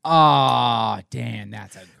Pennywise. Oh, damn,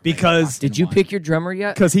 that's a great Because did you pick your drummer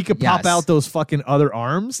yet? Because he could pop Yes. out those fucking other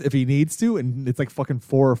arms if he needs to, and it's like fucking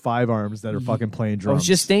 4 or 5 arms that are fucking playing I drums. was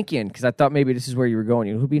just thinking because I thought maybe this is where you were going.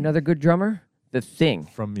 You know who'd be another good drummer? The Thing.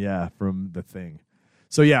 from the Thing.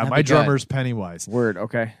 So yeah, That'd my be good. drummer's Pennywise. Word.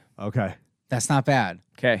 Okay. Okay. That's not bad.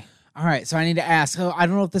 Okay. All right, so I need to ask. So I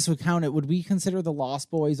don't know if this would count. Would we consider The Lost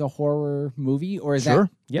Boys a horror movie, or is Sure.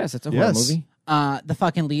 Yes, it's a horror movie. that the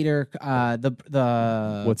fucking leader,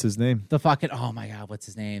 the What's his name? the fucking oh my god, what's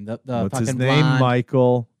his name? The What's fucking his name? blonde-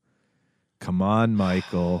 Michael. Come on,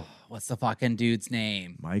 Michael. What's the fucking dude's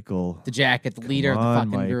name? Michael. The jacket, the leader Come of the on,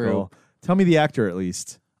 fucking Michael. group. Tell me the actor at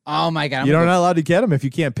least. Oh my god, You're not allowed to get him if you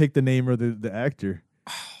can't pick the name or the actor.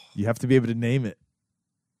 You have to be able to name it.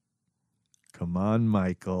 Come on,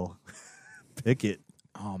 Michael. Pick it.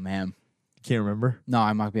 Oh man, Can't remember. no,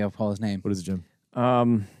 I'm not gonna be able to call his name. What is it,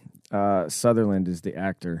 Jim? Sutherland is the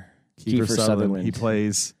actor. Kiefer Sutherland. He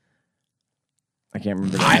plays. I can't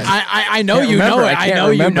remember. That. I know Can't you remember. know it. I can't know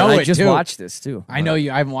you remember. know I it just too. watched this too. I know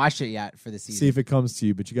you. I haven't watched it yet for the season. See if it comes to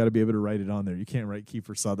you, but you got to be able to write it on there. You can't write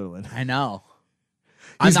Kiefer Sutherland. I know.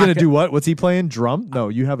 He's going to do what? What's he playing? Drum? No,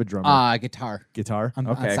 you have a drummer. Guitar. Guitar? I'm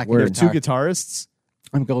Okay, second word. You have 2 guitar. guitarists?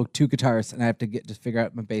 I'm going 2 guitarists, and I have to figure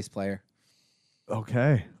out my bass player.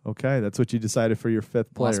 Okay. That's what you decided for your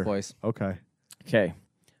 5th player. Lost Boys. Okay. Okay,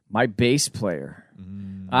 my bass player.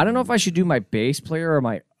 I don't know if I should do my bass player or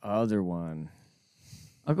my other one.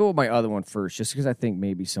 I'll go with my other one first, just because I think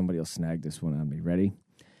maybe somebody will snag this one on me. Ready?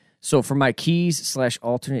 So for my keys /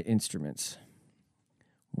 alternate instruments,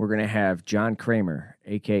 we're gonna have John Kramer,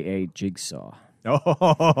 aka Jigsaw.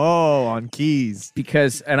 Oh, on keys.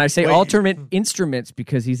 Because, and I say Wait. alternate instruments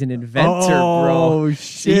because he's an inventor, bro. Oh,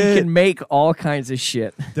 So he shit. can make all kinds of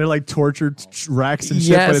shit. They're like tortured racks and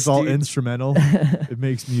shit, Yes, but it's all dude. instrumental. It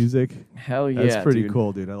makes music. Hell yeah, That's pretty dude.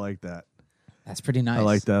 cool, dude. I like that. That's pretty nice. I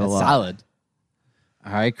like that a That's lot. solid.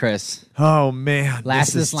 All right, Chris. Oh, man. Last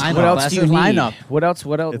this this is lineup. What else Last do you this need? lineup. What else?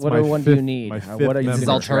 What else? It's What my other one do you fifth- need? my What fifth are you member. This is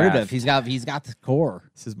gonna alternative. draft? He's got the core.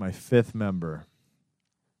 This is my 5th member.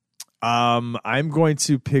 I'm going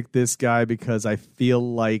to pick this guy because I feel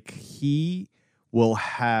like he will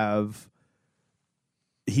have.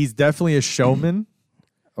 He's definitely a showman,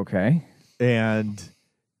 Okay. and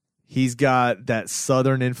he's got that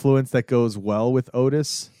southern influence that goes well with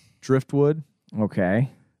Otis Driftwood. Okay.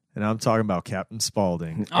 And I'm talking about Captain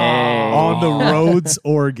Spaulding Hey. on the Rhodes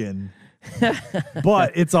organ.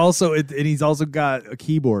 But it's also, and he's also got a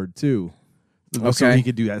keyboard too, so Okay. he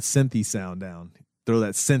could do that synthy sound down. Throw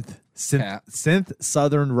that synth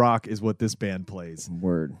southern rock is what this band plays.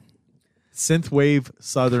 Word. Synthwave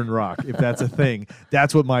southern rock, if that's a thing.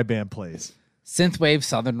 That's what my band plays. Synthwave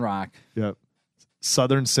Southern Rock. Yep.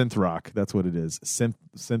 Southern synth rock. That's what it is.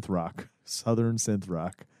 Synth rock. Southern synth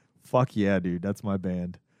rock. Fuck yeah, dude. That's my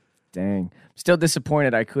band. Dang. Still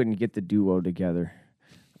disappointed I couldn't get the duo together.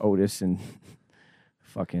 Otis and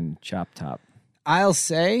fucking Chop Top. I'll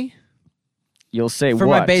say You'll say for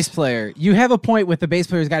what? my bass player, you have a point with the bass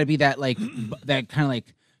player's got to be that like that kind of like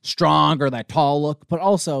strong or that tall look, but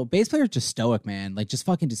also bass players just stoic, man. Like just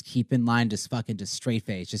fucking just keep in line, just straight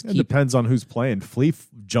face. Just It keep. depends on who's playing. Flea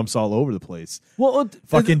jumps all over the place. Well,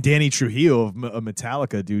 Fucking Danny Trujillo of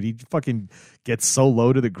Metallica, dude. He fucking gets so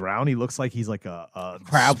low to the ground. He looks like he's like a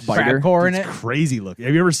crabcore in It's it. crazy looking.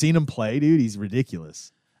 Have you ever seen him play, dude? He's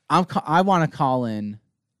ridiculous. I want to call in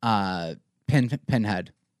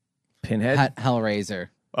Pinhead. Hellraiser.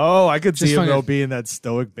 Oh, I could see Just him fucking- though being that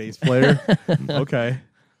stoic bass player. Okay.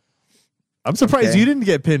 I'm surprised you didn't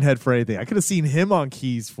get Pinhead for anything. I could have seen him on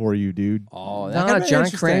keys for you, dude. Oh, No, John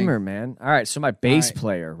Kramer, man. All right, so my bass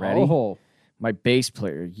player, ready? Oh. My bass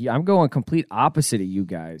player. Yeah, I'm going complete opposite of you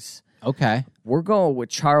guys. Okay. We're going with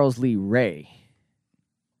Charles Lee Ray.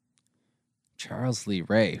 Charles Lee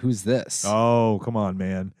Ray. Who's this? Oh, come on,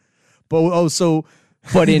 man.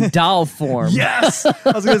 But in doll form. Yes.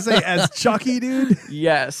 I was gonna say as Chucky, dude.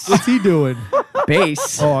 Yes. What's he doing?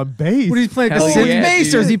 Bass. Oh, on bass. What is he playing? A Hell synth yeah, bass,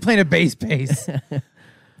 or dude. is he playing a bass bass?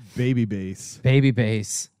 Baby bass. Baby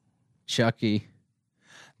bass. Chucky.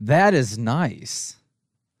 That is nice.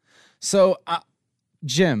 So,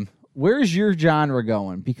 Jim, where's your genre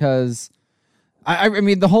going? Because I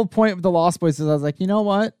mean, the whole point of the Lost Boys is I was like, you know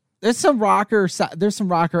what? There's some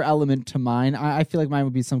rocker element to mine. I feel like mine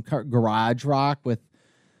would be some garage rock with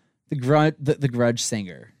the grudge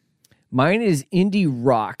singer. Mine is indie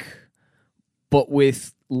rock, but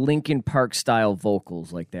with Linkin Park style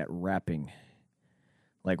vocals, like that rapping,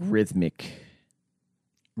 like rhythmic.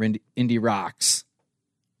 Indie rocks.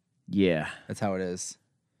 Yeah. That's how it is.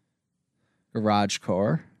 Garage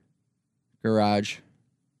core.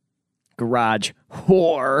 Garage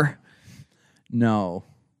whore. No.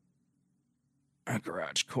 A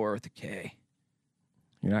garage core with a K.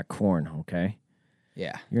 You're not Korn, okay?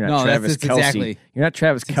 Yeah. You're not Travis Kelce. Exactly. You're not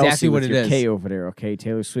Travis Kelce exactly with what your it is. K over there, okay?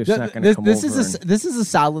 Taylor Swift's not going to come this over is this is a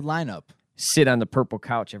solid lineup. sit on the purple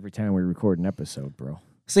couch every time we record an episode, bro.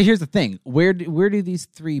 So here's the thing: where do these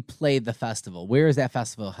three play the festival? Where is that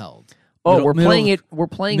festival held? Oh, We're playing it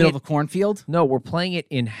middle of a cornfield. No, we're playing it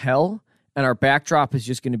in hell, and our backdrop is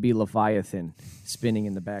just going to be Leviathan spinning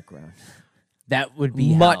in the background. That would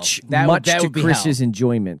be much hell. That to would be Chris's hell.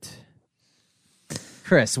 enjoyment.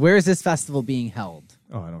 Chris, where is this festival being held?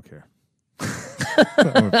 Oh, I don't care.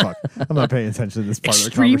 Oh, fuck. I'm not paying attention to this part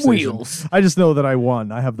Extreme of the conversation. Wheels. I just know that I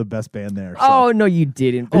won. I have the best band there. So. Oh no, you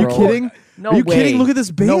didn't. Bro. Are you kidding? No Are you way. kidding? Look at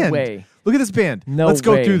this band. No way. Look at this band. No Let's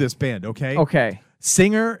go way. through this band, okay? Okay.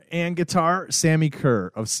 Singer and guitar, Sammy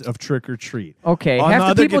Kerr of Trick or Treat. Okay. On Half the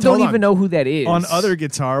other people guitar- don't hold even on. know who that is. On other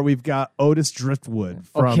guitar, we've got Otis Driftwood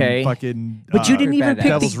from Okay. fucking. But you didn't even pick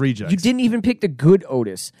Devil's the, Rejects. You didn't even pick the good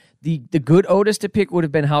Otis. The good Otis to pick would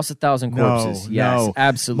have been House of Thousand Corpses. Yes, no.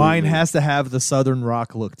 absolutely. Mine has to have the Southern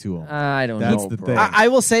rock look to him. I don't That's know. the bro. thing. I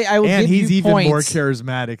will say I will and give he's you even points. more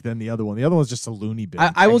charismatic than the other one. The other one's just a loony bin.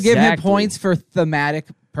 I will give him Exactly. points for thematic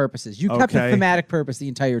purposes. You kept a Okay. thematic purpose the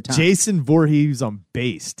entire time. Jason Voorhees on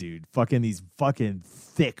bass, dude. Fucking these fucking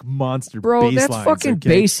thick monster Bro, bass that's lines, fucking okay?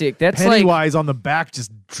 basic. That's Pennywise on the back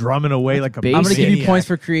just drumming away like a basic. I'm going to give you maniac. points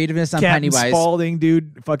for creativeness on Captain Pennywise. Spaulding,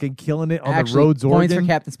 dude, fucking killing it on Actually, the Rhodes points organ. for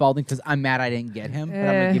Captain Spaulding because I'm mad I didn't get him. But I'm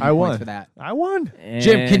going to give you I points won. for that. I won.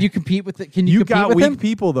 Jim, can you compete with it? Can you compete got with weak him?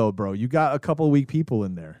 people though, bro. You got a couple of weak people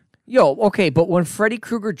in there. Yo, okay, but when Freddy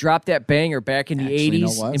Krueger dropped that banger back in the Actually, you know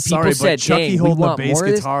 80s, what? and people Sorry, said, but Chucky dang, we holding the want bass more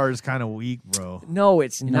of this. guitar is kind of weak, bro. No,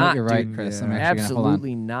 it's You know not. what? You're right, dude. Chris. I'm actually gonna hold on.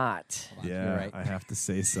 Absolutely not. Yeah, You're right. I have to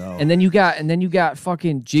say so. And then you got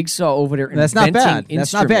fucking Jigsaw over there That's not inventing bad.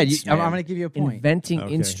 That's not bad. instruments, I'm man. going to give you a point. Inventing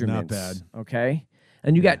Okay, instruments. not bad. Okay?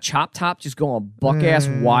 And you got Chop Top just going buck-ass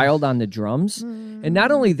wild on the drums. And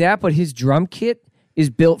not only that, but his drum kit is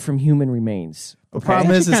built from human remains. The Okay?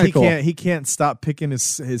 problem is Actually he kinda cool. he can't stop picking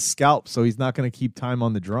his scalp, so he's not going to keep time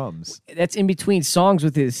on the drums. That's in between songs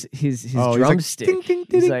with his Oh, he's like, drumstick. ding, ding,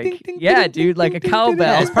 He's ding, like, ding, ding, yeah, ding, dude, like a ding, ding, cowbell.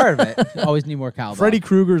 That's part of it. Always need more cowbell. Freddy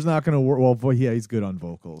Krueger's not going to work. Well, yeah, he's good on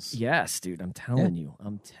vocals. Yes, dude, I'm telling you.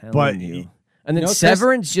 I'm telling But you. And then You know, Chris-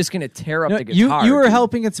 Severin's just going to tear up No, the guitar. you were dude.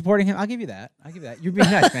 helping and supporting him. I'll give you that. You're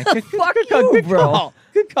being nice, man. Good, Fuck good, you, good bro. call.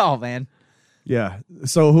 Good call, man. Yeah.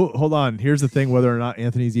 So hold on. Here's the thing: whether or not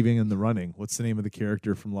Anthony's even in the running. What's the name of the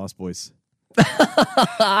character from Lost Boys?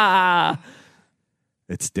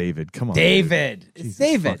 It's David. Come on, David. It's Jesus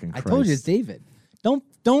David. fucking I told you it's Christ. David.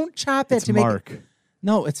 Don't chop that It's to make Mark. it.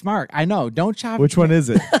 No, it's Mark. I know. Don't chop Which it. one is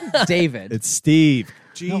it? David. It's Steve.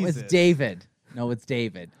 No, it's Jesus. David. No, it's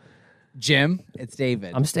David. Jim, it's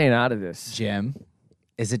David. I'm staying out of this. Jim,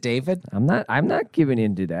 is it David? I'm not giving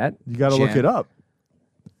into that. You got to look Jim. it up.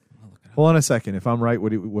 Hold on a second. If I'm right,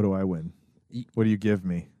 what do I win? What do you give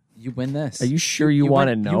me? You win this. Are you sure you want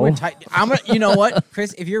to win- know? win I'm gonna. You know what,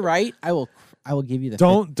 Chris? If you're right, I will I will give you the.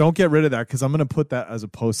 Don't get rid of that because I'm going to put that as a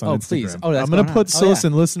post on Instagram. Please. Oh, that's I'm going to put. on.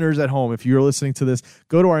 Listen, listeners at home, if you're listening to this,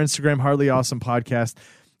 go to our Instagram, Hardly Awesome Podcast,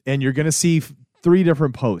 and you're going to see 3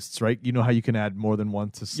 different posts. Right? You know how you can add more than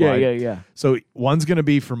one to slide. Yeah. So one's going to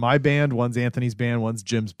be for my band, one's Anthony's band, one's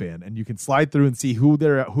Jim's band, and you can slide through and see who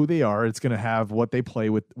they are. It's going to have what they play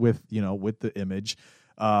with the image.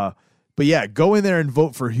 But yeah, go in there and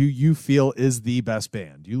vote for who you feel is the best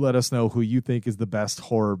band. You let us know who you think is the best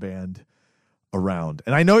horror band around.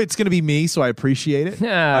 And I know it's going to be me, so I appreciate it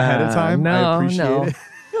ahead of time. I appreciate it.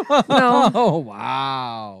 No. Oh,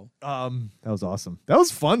 wow. That was awesome. That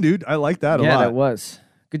was fun, dude. I like that a lot. Yeah, that was.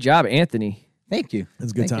 Good job, Anthony. Thank you.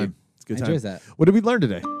 It's a good time. It's a good I time. enjoyed that. What did we learn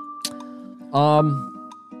today?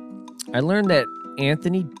 I learned that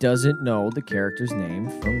Anthony doesn't know the character's name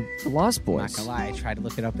from The Lost I'm Boys. not gonna lie, I tried to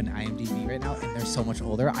look it up in IMDb right now, and they're so much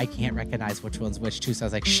older. I can't recognize which one's which too. So I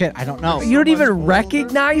was like, "Shit, I don't know." You don't even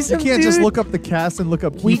recognize You him, can't just dude? look up the cast and look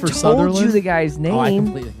up We Kiefer told Sutherland. you the guy's name. Oh, I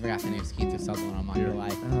completely forgot the name's Keith Sutherland. I'm not gonna lie.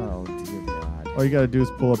 Oh, dear God. All you got to do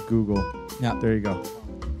is pull up Google. Yeah. There you go.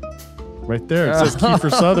 Right there. It says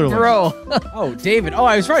Kiefer Sutherland. Bro. Oh, David. Oh,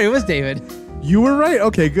 I was right. It was David. You were right?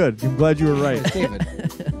 Okay, good. I'm glad you were right. It was David.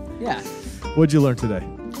 Yeah. What'd you learn today?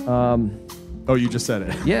 Oh, you just said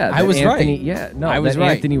it. Yeah, I was Anthony, right. Yeah, no, I was that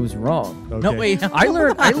right. Anthony was wrong. Okay. No, wait. I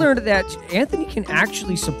learned that Anthony can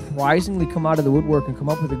actually surprisingly come out of the woodwork and come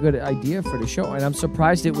up with a good idea for the show, and I'm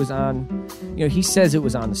surprised it was on. You know, he says it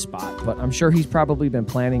was on the spot, but I'm sure he's probably been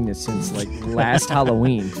planning this since like last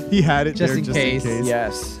Halloween. He had it Just there in just case. in case.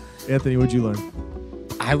 Yes. Anthony, what'd you learn?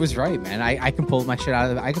 I was right, man. I can pull my shit out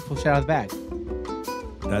of the. I can pull shit out of the bag.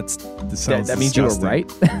 This sounds That means you were disgusting. right.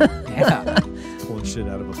 Yeah. Pulling shit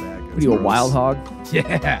out of a bag. What are you, a wild hog?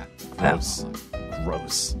 Yeah. Gross.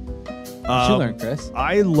 Gross. What you learn, Chris?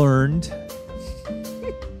 I learned.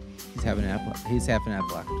 He's having an epileptic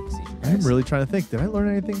seizure. I'm really trying to think. Did I learn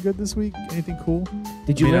anything good this week? Anything cool?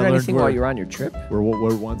 Did you I mean, I learn learned anything while you were on your trip? We're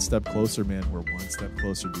one step closer, man. We're one step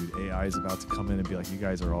closer, dude. AI is about to come in and be like, you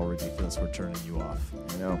guys are all ridiculous. We're turning you off.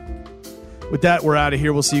 I know. With that, we're out of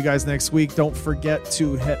here. We'll see you guys next week. Don't forget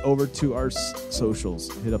to head over to our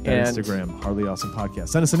socials. Hit up that And- Instagram, Hardly Awesome Podcast.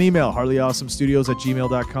 Send us an email,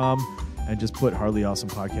 harleyAwesomestudios@gmail.com, and just put Hardly Awesome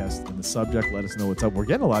Podcast in the subject. Let us know what's up. We're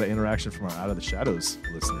getting a lot of interaction from our Out of the Shadows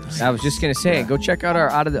listeners. I was just going to say, go check out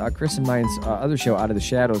our Chris and mine's other show, Out of the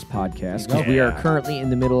Shadows podcast. 'Cause we are currently in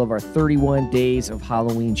the middle of our 31 days of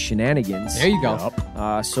Halloween shenanigans. There you go.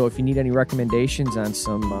 So if you need any recommendations on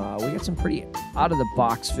some, we got some pretty out of the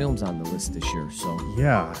box films on the list this year. So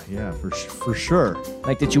Yeah, for sure.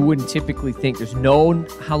 like that you wouldn't typically think. There's no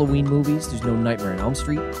Halloween movies. There's no Nightmare on Elm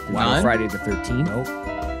Street. There's no None? Friday the 13th. Nope.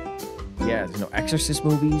 Yeah, there's no Exorcist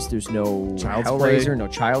movies. There's no Child's Hellraiser. Play. No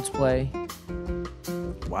Child's Play.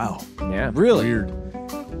 Wow. Yeah. Really? Weird.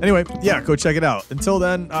 Anyway, yeah, go check it out. Until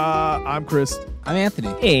then, I'm Chris. I'm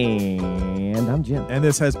Anthony. And I'm Jim. And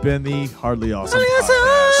this has been the Hardly Awesome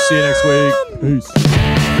Podcast. See you next week. Peace.